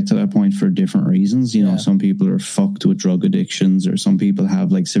 People get to that point for different reasons. You know, some people are fucked with drug addictions, or some people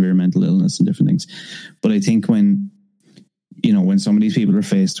have like severe mental illness and different things. But I think when some of these people are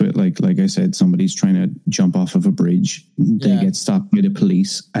faced with, like I said, somebody's trying to jump off of a bridge, they get stopped by the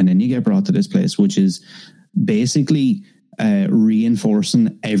police, and then you get brought to this place, which is basically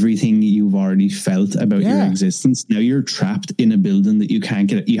reinforcing everything you've already felt about your existence. Now you're trapped in a building that you can't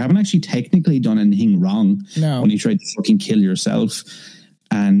get. You haven't actually technically done anything wrong when you tried to fucking kill yourself,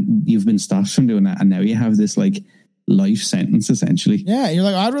 and you've been stopped from doing that. And now you have this like life sentence essentially. Yeah, you're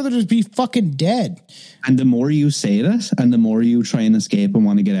like, I'd rather just be fucking dead. And the more you say that, and the more you try and escape and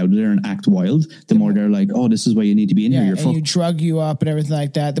want to get out of there and act wild, the more they're like, oh, this is why you need to be in here. You're and you drug you up and everything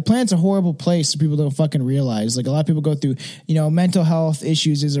like that. The planet's a horrible place. People don't fucking realize. Like a lot of people go through, mental health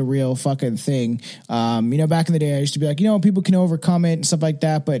issues is a real fucking thing. Back in the day, I used to be like, people can overcome it and stuff like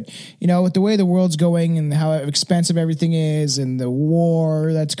that. But, with the way the world's going and how expensive everything is and the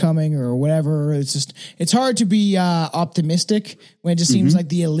war that's coming or whatever, it's hard to be optimistic when it just seems like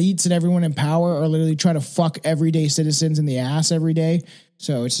the elites and everyone in power are literally trying to fuck everyday citizens in the ass every day.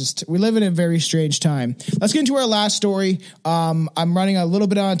 So it's just, we live in a very strange time. Let's get into our last story. I'm running a little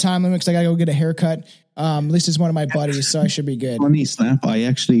bit on time limit because I gotta go get a haircut. At least it's one of my buddies, so I should be good. Funny snap. I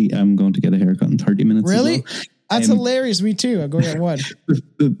actually am going to get a haircut in 30 minutes. Really? As well. That's hilarious. Me too. I'll go get one.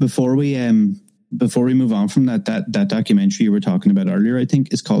 Before we move on from that documentary you were talking about earlier, I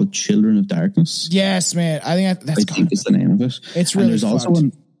think is called Children of Darkness. Yes, man. I think is the name of it. It's really and there's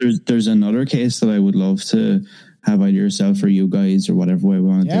also there's another case that I would love to have either yourself or you guys or whatever way we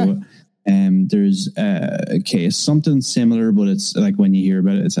want to do it. There's a case, something similar, but it's like when you hear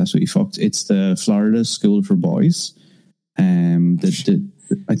about it, it's absolutely fucked. It's the Florida School for Boys. I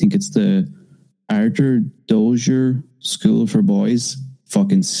think it's the Arthur Dozier School for Boys.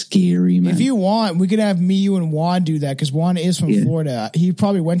 fucking scary, man. If you want, we could have me, you, and Juan do that, because Juan is from Florida. He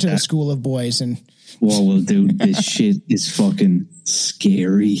probably went to the School of Boys. And well, dude, this shit is fucking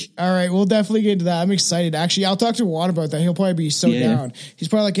scary. All right, we'll definitely get into that. I'm excited. Actually, I'll talk to Juan about that. He'll probably be so down. He's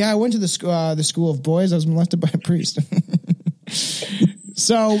probably like, yeah, I went to the School of Boys. I was molested by a priest.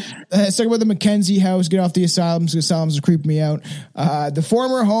 So let's talk about the Mackenzie house. Get off the asylums. The asylums are creeping me out. The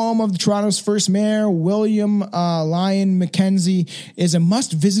former home of the Toronto's first mayor, William Lyon Mackenzie, is a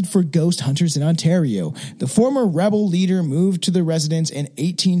must-visit for ghost hunters in Ontario. The former rebel leader moved to the residence in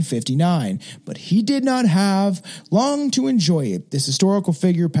 1859, but he did not have long to enjoy it. This historical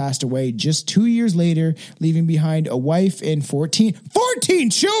figure passed away just 2 years later, leaving behind a wife and 14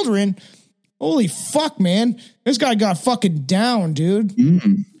 children. Holy fuck, man. This guy got fucking down, dude.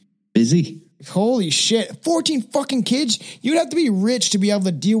 Busy. Holy shit. 14 fucking kids? You'd have to be rich to be able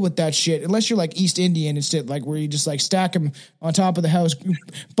to deal with that shit. Unless you're like East Indian instead, like where you just like stack them on top of the house.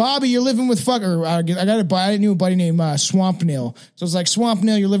 Bobby, you're living with I knew a buddy named Swamp Nail. So it's like, Swamp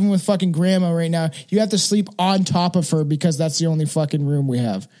Nail, you're living with fucking grandma right now. You have to sleep on top of her because that's the only fucking room we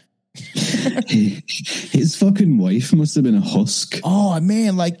have. His fucking wife must have been a husk. Oh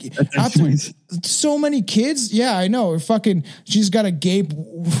man, like after so many kids. Yeah, I know. She's got a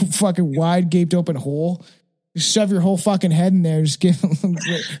fucking wide gaped open hole. You shove your whole fucking head in there. Just go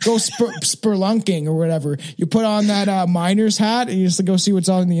spelunking or whatever. You put on that miner's hat and you just go see what's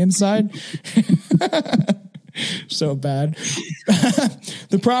on the inside. So bad.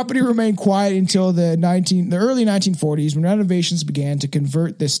 The property remained quiet until the early 1940s, when renovations began to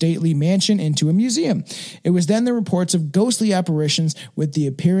convert the stately mansion into a museum. It was then the reports of ghostly apparitions with the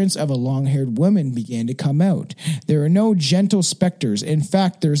appearance of a long-haired woman began to come out. There are no gentle specters. In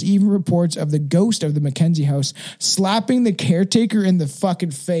fact, there's even reports of the ghost of the Mackenzie house slapping the caretaker in the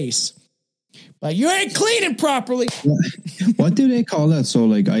fucking face. Like, you ain't cleaning properly. What do they call that? So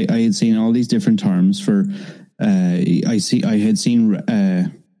like I had seen all these different terms for I had seen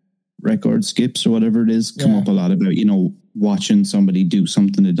record skips or whatever it is come up a lot about, watching somebody do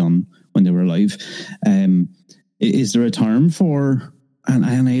something they done when they were alive. Is there a term for, and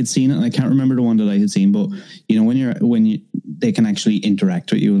I had seen it and I can't remember the one that I had seen, but when they can actually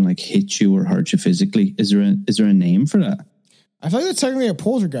interact with you and like hit you or hurt you physically, is there a name for that? I feel like that's technically a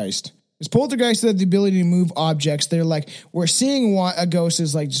poltergeist. Because poltergeists have the ability to move objects. They're like, we're seeing a ghost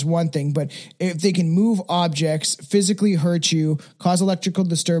is like just one thing, but if they can move objects, physically hurt you, cause electrical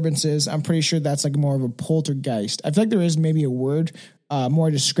disturbances, I'm pretty sure that's like more of a poltergeist. I feel like there is maybe a word, more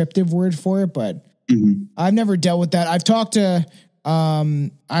descriptive word for it, but I've never dealt with that. I've talked to,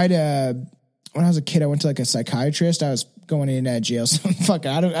 when I was a kid, I went to like a psychiatrist. I was going in jail. So fuck,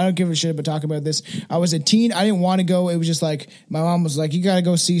 I don't give a shit about talking about this. I was a teen. I didn't want to go. It was just like, my mom was like, you got to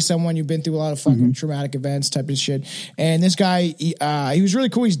go see someone. You've been through a lot of fucking traumatic events type of shit. And this guy, he was really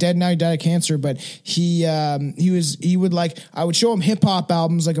cool. He's dead now. He died of cancer, but he would like, I would show him hip hop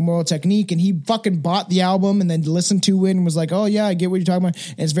albums, like Immoral Technique. And he fucking bought the album and then listened to it and was like, oh yeah, I get what you're talking about.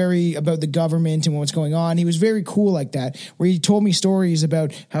 And it's very about the government and what's going on. He was very cool like that, where he told me stories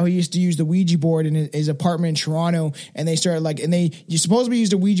about how he used to use the Ouija board in his apartment in Toronto. And they started like, you supposedly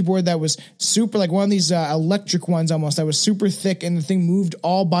used a Ouija board that was super, like one of these electric ones almost, that was super thick, and the thing moved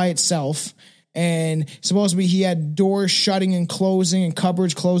all by itself. And supposedly he had doors shutting and closing and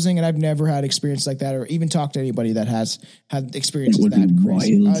cupboards closing, and I've never had experience like that, or even talked to anybody that has had experiences that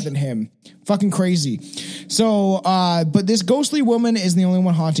crazy other than him. Fucking crazy. So, but this ghostly woman isn't the only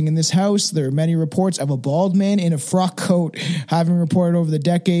one haunting in this house. There are many reports of a bald man in a frock coat having reported over the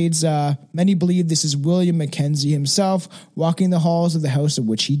decades. Many believe this is William Mackenzie himself walking the halls of the house of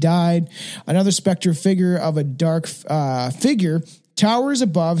which he died. Another specter figure of a dark figure towers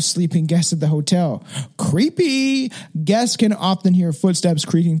above sleeping guests at the hotel. Creepy! Guests can often hear footsteps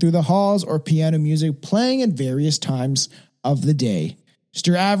creaking through the halls or piano music playing at various times of the day. Just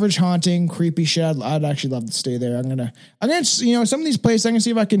your average haunting, creepy shit. I'd actually love to stay there. I'm gonna, some of these places, I'm gonna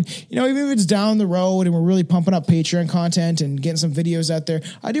see if I can, even if it's down the road and we're really pumping up Patreon content and getting some videos out there,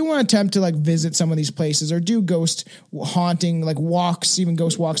 I do want to attempt to like visit some of these places or do ghost haunting, like walks, even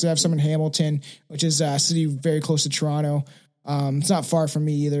ghost walks. I have some in Hamilton, which is a city very close to Toronto. It's not far from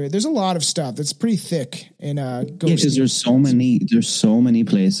me either. There's a lot of stuff that's pretty thick in because there's so many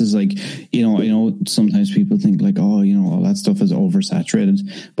places. Like, I know sometimes people think like, oh, all that stuff is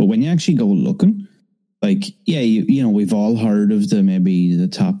oversaturated, but when you actually go looking, like, yeah, we've all heard of the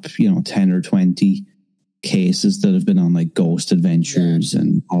top 10 or 20 cases that have been on like Ghost Adventures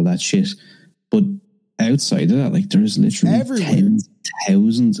and all that shit, but outside of that, like, there's literally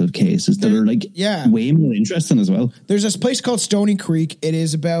thousands of cases that are like way more interesting as well. There's this place called Stony Creek. It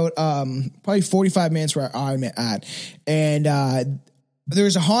is about probably 45 minutes where I'm at, and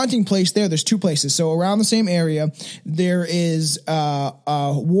there's a haunting place there. There's two places. So around the same area, there is a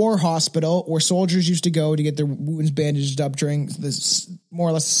war hospital where soldiers used to go to get their wounds bandaged up during this more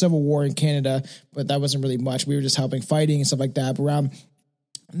or less the Civil War in Canada, but that wasn't really much. We were just helping fighting and stuff like that. But around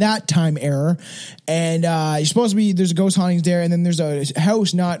that time era, and you're supposed to be, there's a ghost hauntings there, and then there's a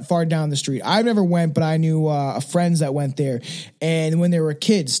house not far down the street. I've never went, but I knew friends that went there, and when they were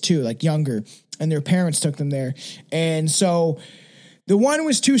kids too, like younger, and their parents took them there, and so the one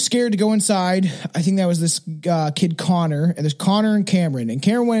was too scared to go inside. I think that was this kid Connor, and there's Connor and Cameron. And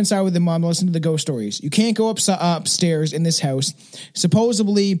Cameron went inside with the mom to listen to the ghost stories. You can't go upstairs in this house.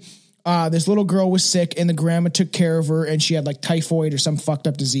 Supposedly, this little girl was sick, and the grandma took care of her, and she had like typhoid or some fucked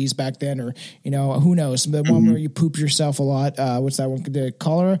up disease back then, or who knows? The one where you poop yourself a lot. What's that one? The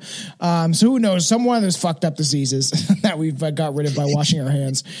cholera. So who knows? Some one of those fucked up diseases that we've got rid of by washing our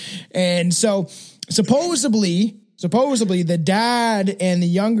hands. And so supposedly the dad and the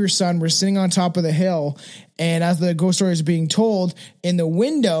younger son were sitting on top of the hill, and as the ghost story was being told, in the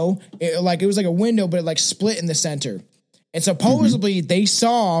window, it was like a window, but it like split in the center. And supposedly they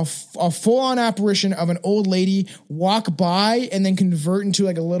saw a full-on apparition of an old lady walk by and then convert into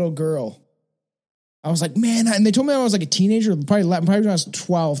like a little girl. I was like, man, and they told me I was like a teenager, probably when I was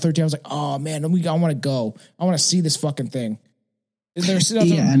 12, 13. I was like, oh man, I want to go. I want to see this fucking thing. They're so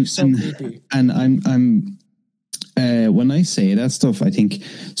creepy. And I'm when I say that stuff, I think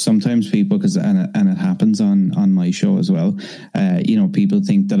sometimes people, and it happens on my show as well, people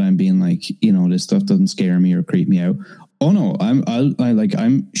think that I'm being like, this stuff doesn't scare me or creep me out. Oh no,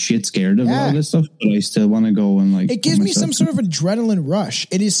 I'm shit scared of all this stuff, but I still want to go and like. It gives me some sort of adrenaline rush.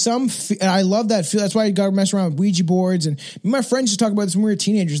 It is and I love that feel. That's why you got to mess around with Ouija boards. And my friends used to talk about this when we were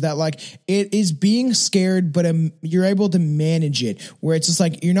teenagers. That like it is being scared, but you're able to manage it. Where it's just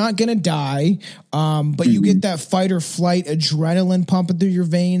like you're not gonna die, but you get that fight or flight adrenaline pumping through your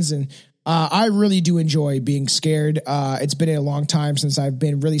veins. And I really do enjoy being scared. It's been a long time since I've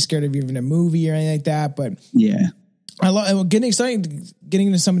been really scared of even a movie or anything like that. But yeah. I love getting excited, getting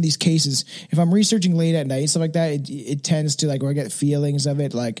into some of these cases. If I'm researching late at night and stuff like that, it tends to like where I get feelings of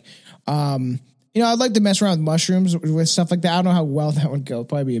it. Like, I'd like to mess around with mushrooms with stuff like that. I don't know how well that would go.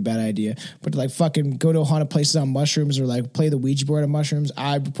 Probably be a bad idea. But to like fucking go to haunted places on mushrooms or like play the Ouija board on mushrooms,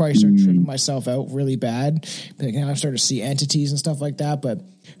 I would probably start tripping myself out really bad. Like, I start to see entities and stuff like that. But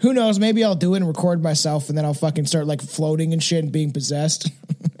who knows? Maybe I'll do it and record myself, and then I'll fucking start like floating and shit and being possessed.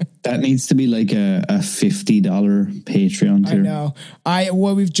 That needs to be like a $50 Patreon tier. I know.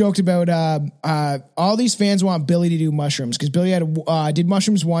 What we've joked about, all these fans want Billy to do mushrooms because Billy did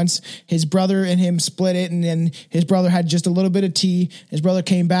mushrooms once. His brother and him split it, and then his brother had just a little bit of tea. His brother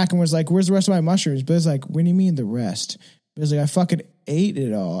came back and was like, "Where's the rest of my mushrooms?" Billy's like, "What do you mean the rest?" Billy's like, "I fucking ate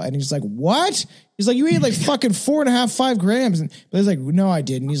it all." And he's like, "What?" He's like, "You ate like fucking 4.5, 5 grams." And Billy's like, "No, I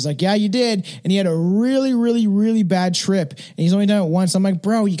didn't." He's like, "Yeah, you did." And he had a really, really, really bad trip. And he's only done it once. I'm like,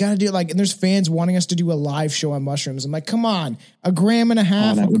 "Bro, you got to do it." Like, and there's fans wanting us to do a live show on mushrooms. I'm like, "Come on, 1.5 grams,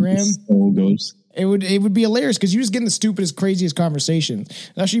 a gram." So good. It would be hilarious because you're just getting the stupidest, craziest conversations.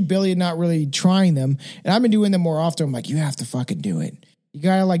 And actually, Billy not really trying them. And I've been doing them more often. I'm like, you have to fucking do it. You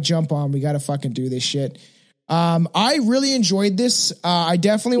got to like jump on. We got to fucking do this shit. I really enjoyed this. I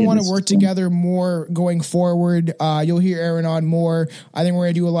definitely want to work together more going forward. You'll hear Aaron on more. I think we're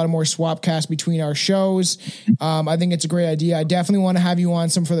going to do a lot of more swap casts between our shows. I think it's a great idea. I definitely want to have you on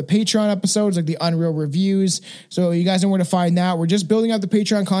some for the Patreon episodes, like the Unreal reviews. So you guys know where to find that. We're just building out the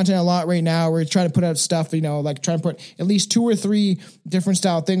Patreon content a lot right now. We're trying to put out stuff, like trying to put at least 2 or 3 different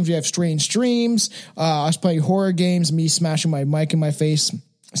style things. We have strange streams, us playing horror games, me smashing my mic in my face,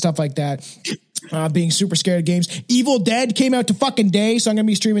 stuff like that. Being super scared of games. Evil Dead came out to fucking day, so I'm going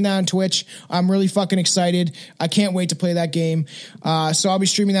to be streaming that on Twitch. I'm really fucking excited. I can't wait to play that game. So I'll be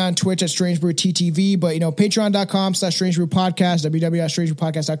streaming that on Twitch at Strange Brew TTV, but patreon.com/Strange Brew Podcast,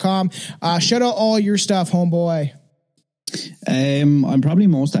 www.strangebrewpodcast.com. Shout out all your stuff, homeboy. I'm probably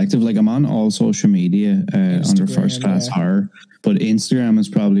most active. Like I'm on all social media under First Class Horror, but Instagram is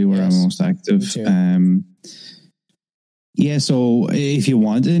probably where I'm most active. Yeah, so if you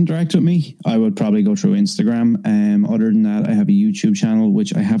want to interact with me, I would probably go through Instagram. Other than that, I have a YouTube channel,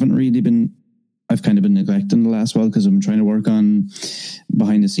 which I've kind of been neglecting the last while because I'm trying to work on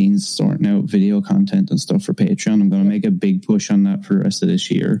behind the scenes, sorting out video content and stuff for Patreon. I'm going to make a big push on that for the rest of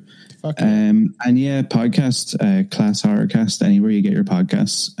this year. And yeah, podcast, Class Horrorcast, anywhere you get your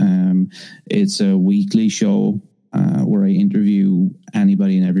podcasts. It's a weekly show where I interview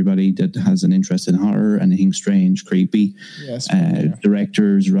anybody and everybody that has an interest in horror, anything strange, creepy. Yes,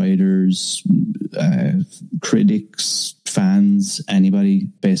 directors, writers, critics, fans, anybody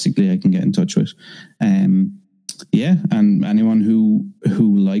basically I can get in touch with. Yeah, and anyone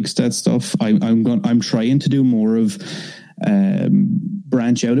who likes that stuff, I'm trying to do more of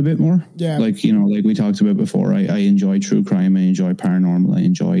branch out a bit more. Yeah, like like we talked about before, I enjoy true crime, I enjoy paranormal, I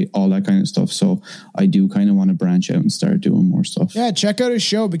enjoy all that kind of stuff. So I do kind of want to branch out and start doing more stuff. Yeah, check out his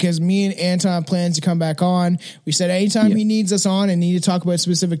show, because me and Anton plans to come back on. We said anytime he needs us on and need to talk about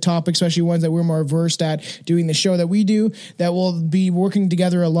specific topics, especially ones that we're more versed at doing the show that we do, that we'll be working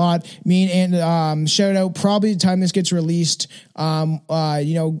together a lot. Me and shout out probably the time this gets released.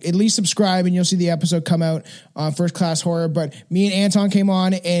 At least subscribe and you'll see the episode come out on First Class Horror. But me and Anton came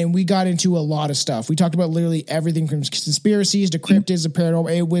on and we got into a lot of stuff. We talked about literally everything from conspiracies to cryptids to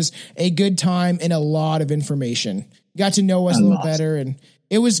paranormal. It was a good time and a lot of information. You got to know us a little better, and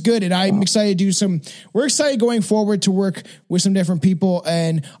it was good. And I'm excited to do we're excited going forward to work with some different people.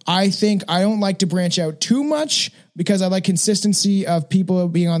 And I think I don't like to branch out too much because I like consistency of people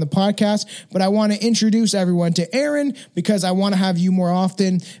being on the podcast, but I want to introduce everyone to Aaron because I want to have you more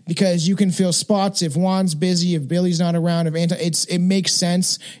often, because you can fill spots if Juan's busy, if Billy's not around, it makes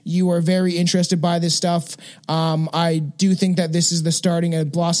sense. You are very interested by this stuff. I do think that this is the starting and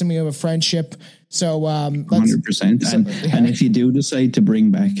blossoming of a friendship. So 100%. And if you do decide to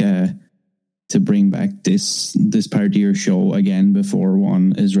bring back this part of your show again before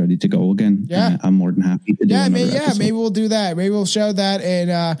one is ready to go again, I'm more than happy to do maybe we'll do that. Maybe we'll show that,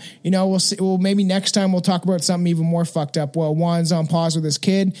 and we'll see. Well, maybe next time we'll talk about something even more fucked up. Well, Juan's on pause with his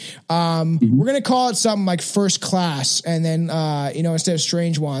kid. We're gonna call it something like First Class, and then instead of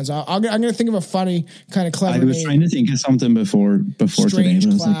Strange Ones, I'm gonna think of a funny kind of clever. I was trying to think of something before Strange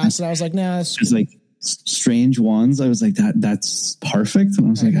today. Class, and I was like, nah, it's like Strange Ones. I was like, that's perfect, and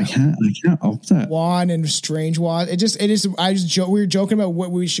I was like, I can't up that Juan and Strange Juan. It is. We were joking about what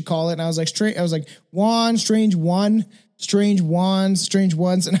we should call it, and I was like, Juan, Strange One, Strange Wands, Strange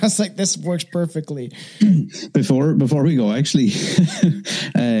Ones, and I was like, this works perfectly. Before we go, actually,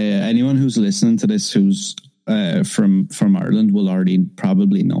 anyone who's listening to this who's from Ireland will already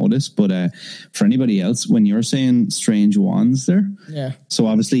probably know this, but for anybody else, when you're saying Strange Ones there, so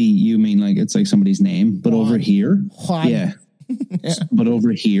obviously you mean like it's like somebody's name, but Juan. Over here, Juan. But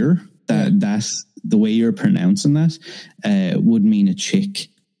over here, that's the way you're pronouncing that would mean a chick.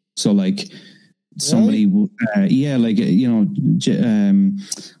 So like somebody, let me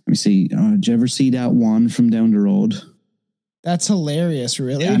see. Did you ever see that one from down the road? That's hilarious,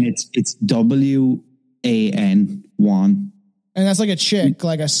 really. And it's WAN Juan. And that's like a chick,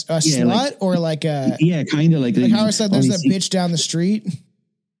 like a slut, or like a kind of like how I said. There's that bitch down the street.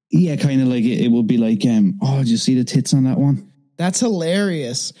 Yeah, kind of like it will be like, did you see the tits on that one? That's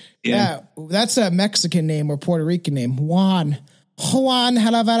hilarious. Yeah, that's a Mexican name or Puerto Rican name. Juan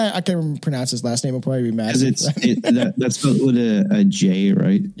Halavara. I can't pronounce his last name. I'll probably be mad. Because that's spelled with a J,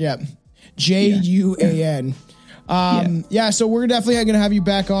 right? Yeah, JUAN. So we're definitely going to have you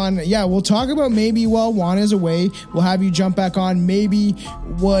back on. Yeah, we'll talk about maybe while Juan is away, we'll have you jump back on. Maybe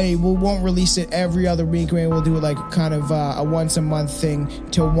we won't release it every other week. Maybe we'll do it like kind of a once a month thing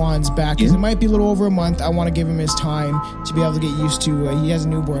till Juan's back, because it might be a little over a month. I want to give him his time to be able to get used to. He has a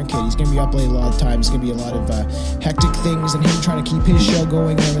newborn kid. He's going to be up late a lot of times. It's going to be a lot of hectic things, and him trying to keep his show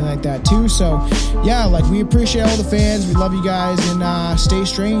going and everything like that too. So yeah, like we appreciate all the fans. We love you guys, and stay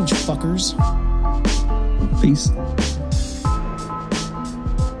strange, fuckers. Peace.